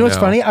 So you know what's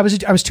funny? I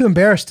was too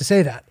embarrassed to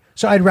say that.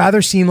 So I'd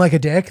rather seem like a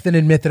dick than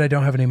admit that I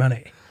don't have any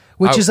money,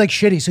 which is like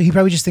shitty. So he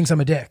probably just thinks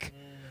I'm a dick.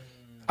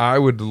 I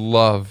would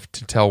love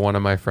to tell one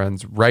of my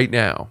friends right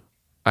now,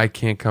 I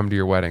can't come to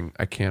your wedding.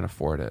 I can't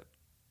afford it.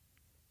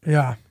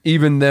 Yeah.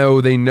 Even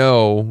though they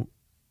know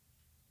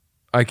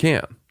I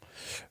can.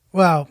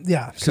 Well,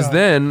 yeah. Because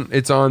then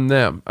it's on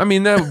them. I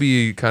mean, that would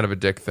be kind of a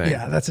dick thing.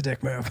 Yeah, that's a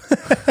dick move.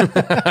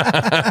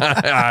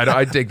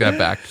 I take that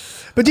back.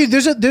 But dude,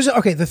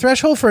 okay, the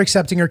threshold for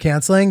accepting or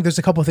canceling, there's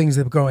a couple things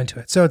that go into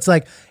it. So it's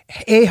like,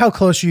 A, how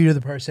close are you to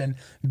the person?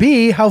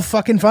 B, how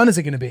fucking fun is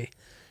it going to be?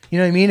 You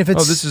know what I mean? If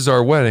it's this is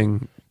our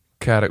wedding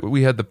category.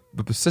 We had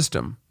the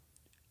system.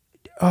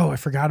 Oh, I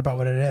forgot about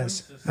what it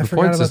is. I The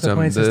forgot point about system. the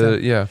point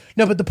system. Yeah.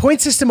 No, but the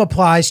point system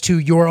applies to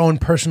your own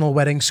personal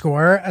wedding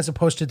score as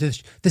opposed to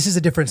this. This is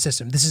a different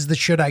system. This is the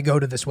should I go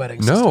to this wedding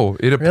system. No,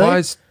 it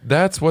applies.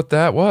 That's what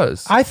that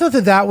was. I thought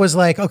that was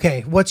like,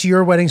 okay, what's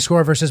your wedding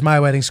score versus my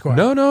wedding score?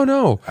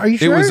 No. Are you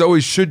sure? It was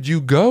always should you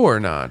go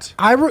or not.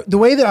 The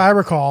way that I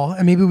recall,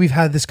 and maybe we've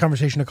had this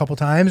conversation a couple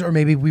times, or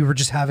maybe we were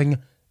just having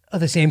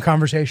the same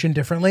conversation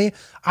differently.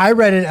 I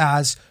read it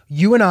as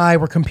you and I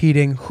were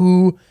competing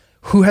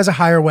who has a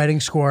higher wedding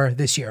score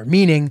this year,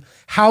 meaning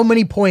how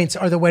many points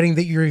are the wedding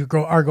that you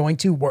are going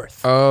to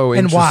worth? Oh,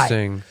 and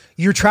interesting. Why?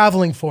 You're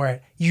traveling for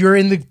it.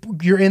 You're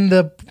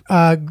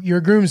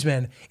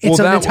groomsman. It's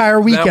an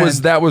entire weekend.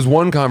 That was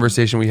one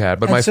conversation we had,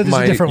 but And so there's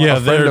a different one. Yeah,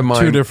 a friend they're of mine,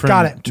 two different.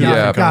 Got it.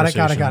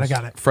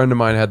 Got it. friend of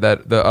mine had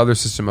the other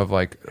system of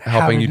like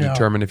helping you know.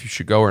 determine if you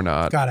should go or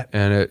not. Got it.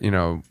 And it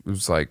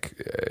was like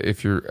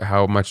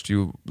how much do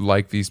you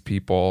like these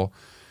people?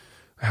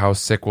 How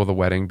sick will the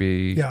wedding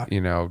be? Yeah.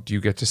 Do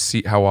you get to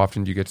see, how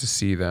often do you get to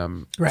see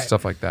them? Right.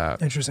 Stuff like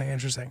that.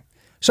 Interesting.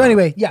 So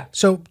anyway, yeah.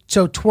 So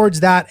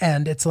towards that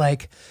end, it's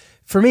like,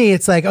 for me,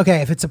 it's like,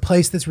 okay, if it's a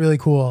place that's really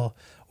cool,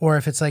 or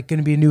if it's like going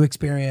to be a new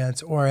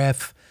experience, or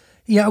if,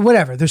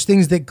 whatever, there's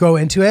things that go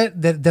into it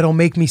that'll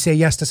make me say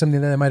yes to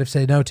something that I might have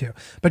said no to.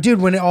 But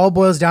dude, when it all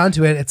boils down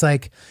to it, it's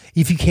like,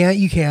 if you can't,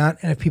 you can't.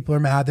 And if people are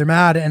mad, they're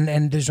mad,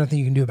 and there's nothing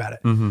you can do about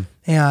it. Mm-hmm.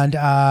 And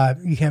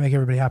you can't make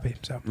everybody happy.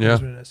 So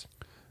that's what it is.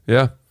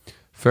 Yeah,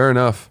 fair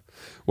enough.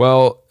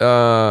 Well,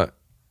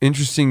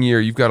 interesting year.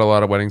 You've got a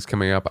lot of weddings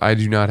coming up. I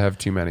do not have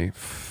too many,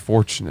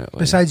 fortunately.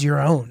 Besides your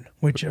own,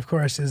 which of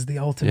course is the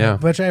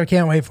ultimate, which I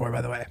can't wait for,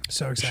 by the way.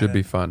 So excited.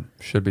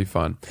 Should be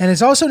fun. And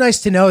it's also nice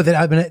to know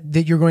that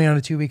that you're going on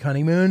a 2-week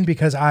honeymoon,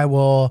 because I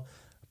will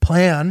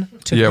plan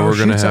to go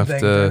shoot something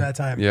during that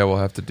time. Yeah, we'll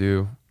have to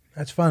do.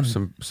 That's fun.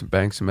 Some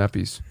bangs, some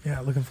eppies. Yeah,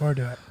 looking forward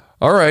to it.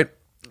 All right,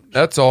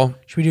 that's all.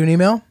 Should we do an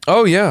email?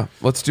 Oh yeah,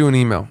 let's do an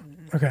email.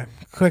 Okay.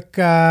 Quick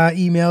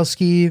email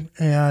ski,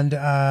 and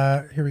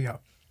here we go.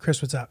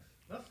 Chris, what's up?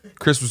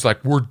 Chris was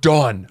like, "We're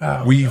done.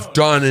 We've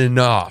done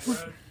enough."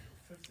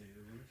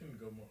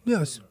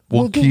 Yes,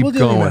 we'll keep do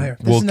going. Here.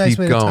 This is a nice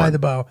way to tie the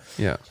bow.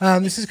 Yeah.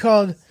 This is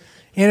called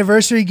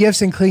Anniversary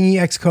Gifts and Clingy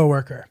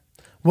Ex-Coworker.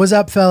 What's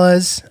up,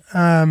 fellas?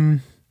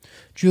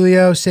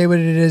 Julio, say what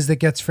it is that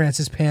gets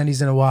Francis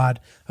panties in a wad.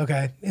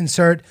 Okay,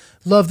 insert.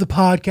 Love the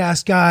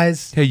podcast,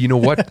 guys. Hey, you know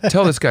what?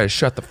 Tell this guy to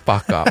shut the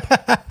fuck up.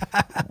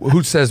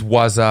 Who says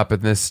 "was up"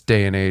 in this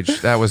day and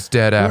age? That was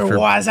dead after.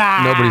 Was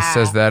up. Nobody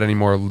says that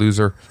anymore,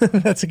 loser.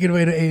 That's a good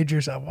way to age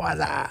yourself. Was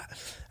up.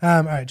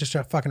 All right, just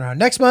start fucking around.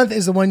 Next month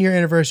is the 1-year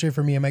anniversary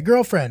for me and my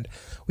girlfriend.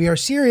 We are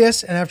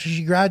serious, and after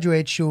she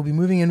graduates, she will be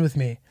moving in with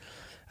me.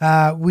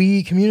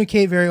 We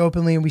communicate very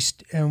openly,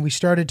 and we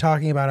started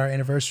talking about our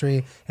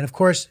anniversary, and of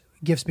course,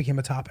 gifts became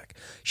a topic.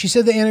 She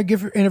said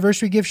the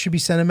anniversary gift should be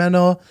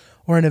sentimental,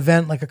 or an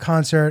event like a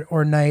concert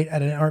or night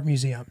at an art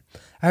museum.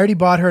 I already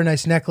bought her a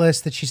nice necklace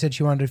that she said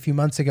she wanted a few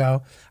months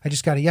ago. I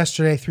just got it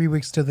yesterday, 3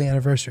 weeks till the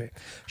anniversary.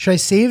 Should I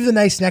save the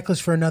nice necklace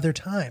for another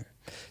time?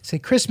 Say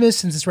Christmas,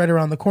 since it's right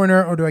around the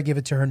corner, or do I give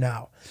it to her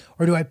now?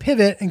 Or do I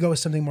pivot and go with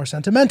something more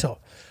sentimental?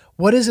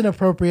 What is an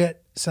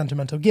appropriate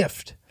sentimental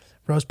gift?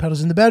 Rose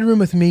petals in the bedroom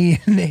with me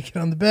naked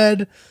on the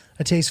bed,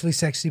 a tastefully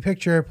sexy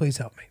picture. Please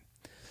help me.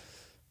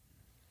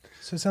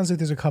 So it sounds like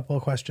there's a couple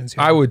of questions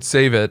here. I would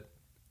save it,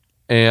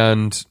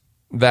 and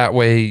that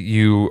way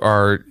you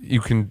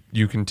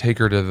can take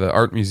her to the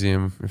art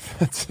museum if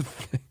that's a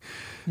thing.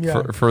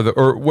 Yeah.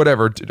 or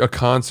whatever, a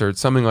concert,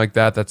 something like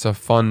that. That's a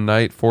fun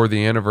night for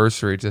the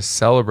anniversary, to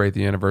celebrate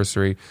the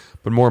anniversary.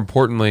 But more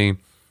importantly,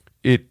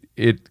 it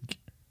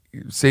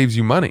saves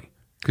you money,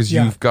 because you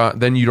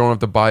don't have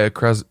to buy a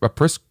Christmas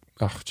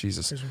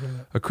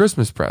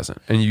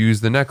present, and you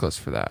use the necklace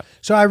for that.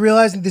 So I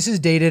realized that this is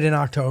dated in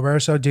October.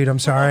 So dude, I'm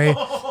sorry.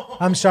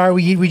 I'm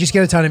sorry. We just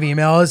get a ton of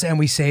emails, and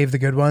we save the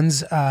good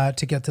ones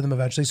to get to them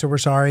eventually. So we're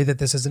sorry that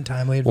this isn't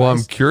timely advice. Well,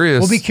 I'm curious.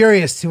 We'll be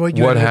curious to what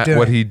you ended up doing.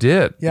 What he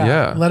did.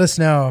 Yeah. Let us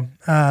know.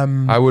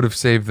 I would have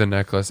saved the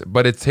necklace,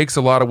 but it takes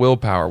a lot of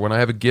willpower. When I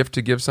have a gift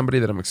to give somebody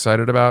that I'm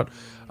excited about,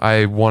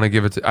 I want to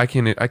give it to. I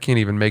can't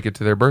even make it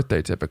to their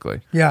birthday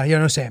typically. Yeah,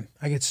 no, same.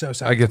 I get so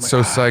psyched. I get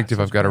so psyched if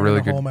I've got a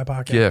really good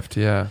gift.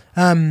 Yeah.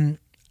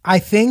 I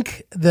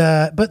think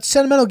but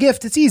sentimental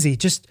gift, it's easy.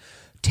 Just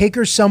take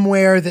her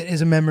somewhere that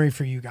is a memory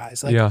for you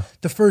guys. Like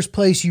the first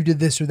place you did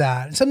this or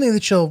that. And something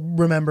that she'll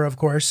remember, of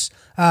course.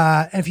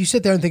 And if you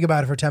sit there and think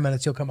about it for 10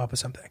 minutes, you'll come up with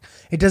something.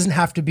 It doesn't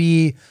have to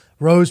be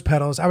rose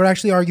petals. I would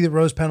actually argue that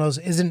rose petals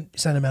isn't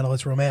sentimental,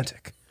 it's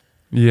romantic.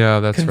 Yeah,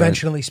 that's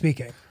conventionally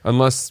speaking.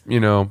 Unless,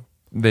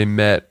 they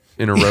met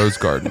in a rose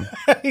garden.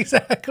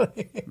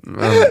 Exactly.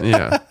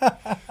 Yeah.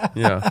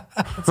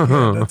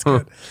 That's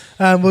good.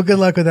 Well, good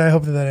luck with that. I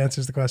hope that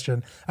answers the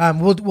question.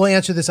 We'll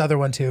answer this other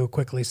one too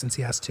quickly since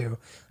he has to,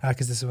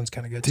 because this one's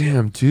kind of good.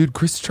 Damn, dude,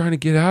 Chris is trying to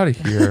get out of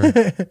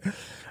here.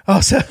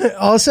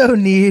 Also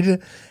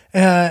need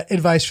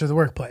advice for the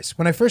workplace.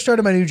 When I first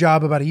started my new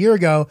job about a year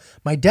ago,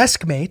 my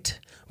desk mate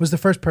was the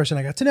first person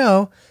I got to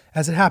know,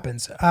 as it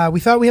happens. We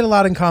thought we had a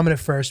lot in common at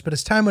first, but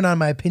as time went on,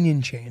 my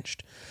opinion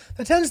changed.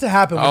 That tends to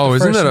happen with the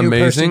isn't first that new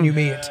amazing? person you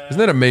meet. Isn't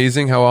that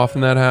amazing how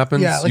often that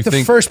happens? Yeah, like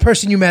first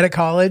person you met at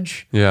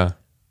college. Yeah.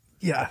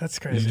 Yeah, that's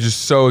crazy. You're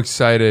just so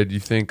excited. You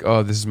think,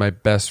 oh, this is my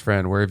best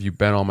friend. Where have you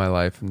been all my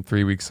life? And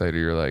 3 weeks later,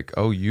 you're like,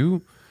 oh,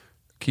 you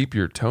keep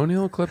your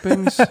toenail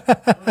clippings?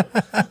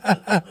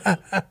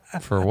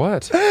 For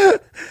what?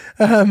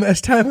 As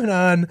time went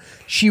on,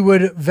 she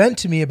would vent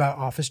to me about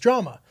office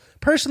drama.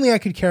 Personally, I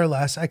could care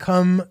less. I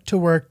come to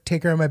work,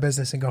 take care of my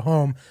business, and go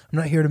home. I'm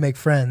not here to make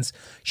friends.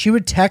 She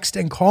would text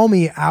and call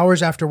me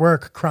hours after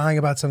work crying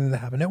about something that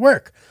happened at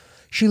work.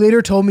 She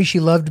later told me she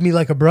loved me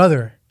like a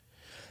brother.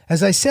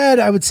 As I said,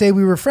 I would say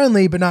we were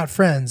friendly, but not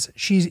friends.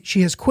 She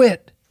has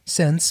quit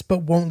since,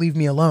 but won't leave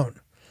me alone.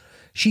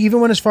 She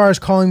even went as far as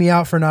calling me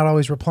out for not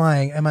always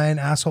replying. Am I an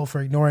asshole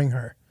for ignoring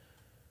her?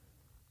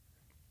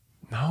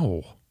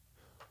 No.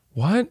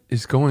 What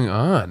is going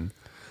on?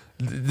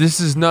 This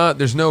is not,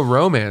 there's no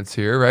romance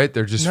here, right?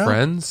 They're just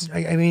friends.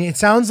 I mean, it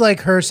sounds like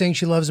her saying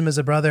she loves him as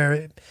a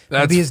brother.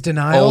 That's maybe his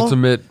denial.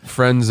 Ultimate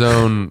friend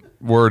zone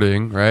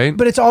wording, right?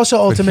 But it's also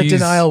ultimate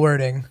denial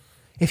wording.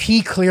 If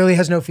he clearly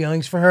has no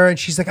feelings for her and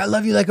she's like, I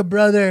love you like a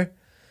brother.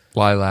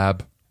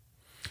 Lilab.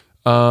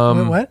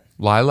 What?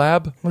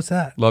 Lilab? What's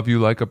that? Love you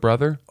like a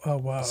brother? Oh,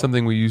 wow.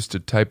 Something we used to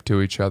type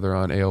to each other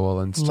on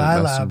AOL Instant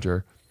Lilab.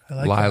 Messenger. I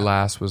like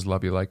Lilas was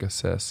love you like a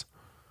sis.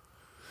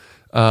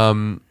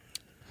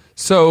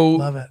 So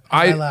Love it.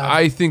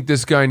 I think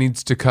this guy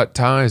needs to cut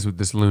ties with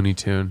this Looney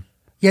Tune.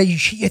 Yeah,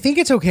 I think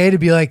it's okay to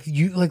be like,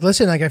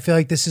 listen, like, I feel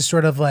like this is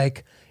sort of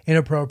like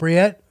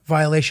inappropriate,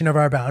 violation of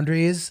our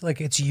boundaries.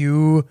 Like, it's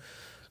you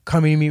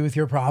coming to me with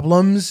your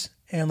problems,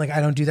 and like,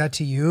 I don't do that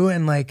to you.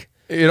 And like,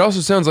 it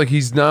also sounds like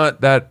he's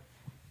not that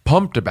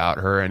pumped about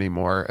her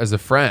anymore as a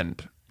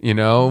friend, you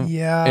know?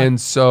 Yeah. And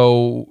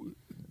so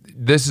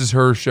this is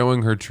her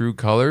showing her true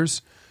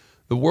colors.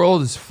 The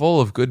world is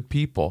full of good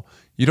people.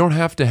 You don't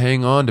have to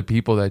hang on to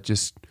people that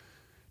just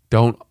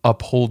don't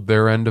uphold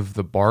their end of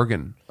the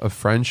bargain of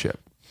friendship.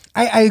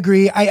 I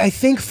agree. I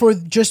think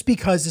just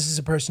because this is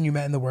a person you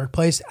met in the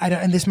workplace,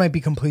 and this might be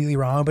completely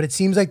wrong, but it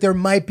seems like there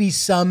might be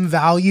some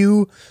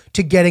value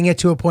to getting it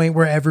to a point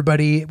where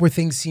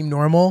things seem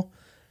normal.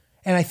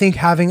 And I think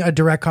having a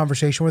direct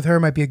conversation with her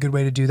might be a good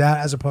way to do that,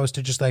 as opposed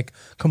to just like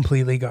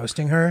completely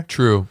ghosting her.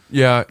 True.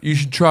 Yeah, you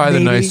should try the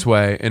nice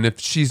way. And if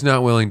she's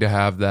not willing to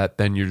have that,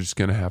 then you're just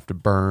going to have to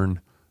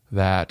burn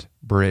that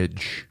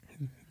bridge.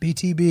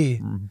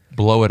 BTB.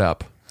 Blow it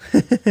up.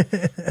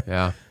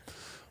 Yeah.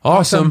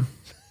 Awesome.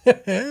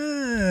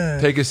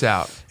 Take us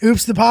out.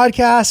 Oops, the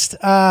podcast.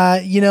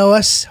 You know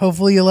us.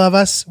 Hopefully you love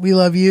us. We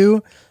love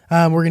you.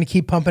 We're going to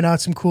keep pumping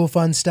out some cool,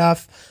 fun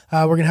stuff.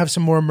 We're going to have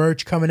some more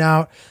merch coming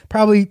out,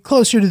 probably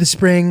closer to the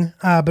spring,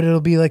 but it'll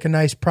be like a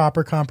nice,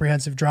 proper,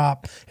 comprehensive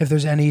drop. If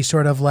there's any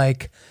sort of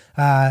like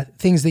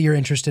things that you're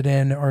interested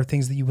in or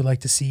things that you would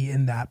like to see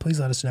in that, please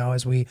let us know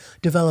as we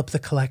develop the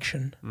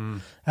collection.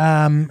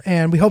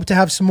 And we hope to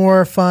have some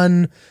more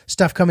fun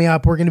stuff coming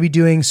up. We're going to be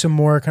doing some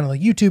more kind of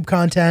like YouTube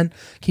content.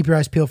 Keep your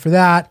eyes peeled for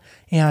that.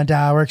 And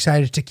we're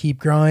excited to keep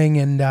growing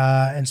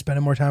and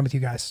spending more time with you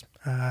guys.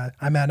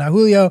 I'm at Not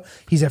Julio.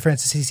 He's at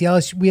Francis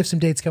CCL. We have some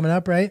dates coming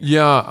up, right?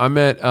 Yeah, I'm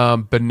at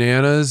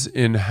Bananas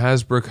in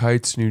Hasbrook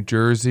Heights, New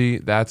Jersey.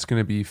 That's going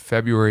to be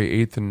February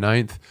 8th and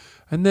 9th.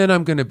 And then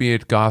I'm going to be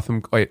at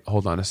Gotham. Wait,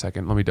 hold on a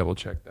second. Let me double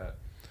check that.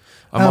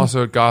 I'm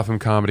also at Gotham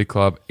Comedy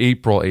Club,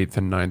 April 8th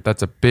and 9th.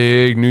 That's a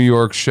big New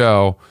York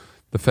show.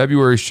 The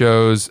February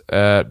shows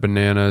at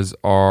Bananas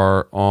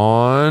are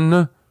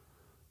on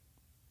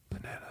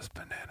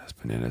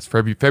Bananas.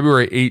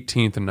 February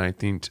 18th and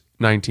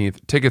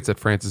 19th. Tickets at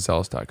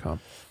francisellis.com.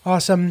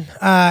 Awesome.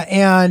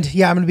 And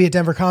yeah, I'm going to be at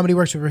Denver Comedy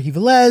Works with Rahi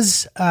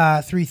Velez,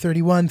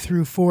 3/31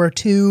 through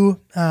 4/2.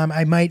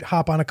 I might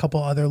hop on a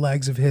couple other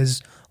legs of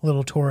his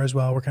little tour as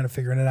well. We're kind of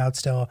figuring it out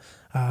still.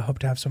 Hope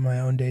to have some of my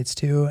own dates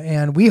too.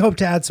 And we hope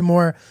to add some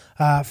more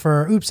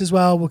for Oops as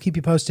well. We'll keep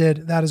you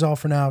posted. That is all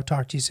for now.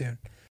 Talk to you soon.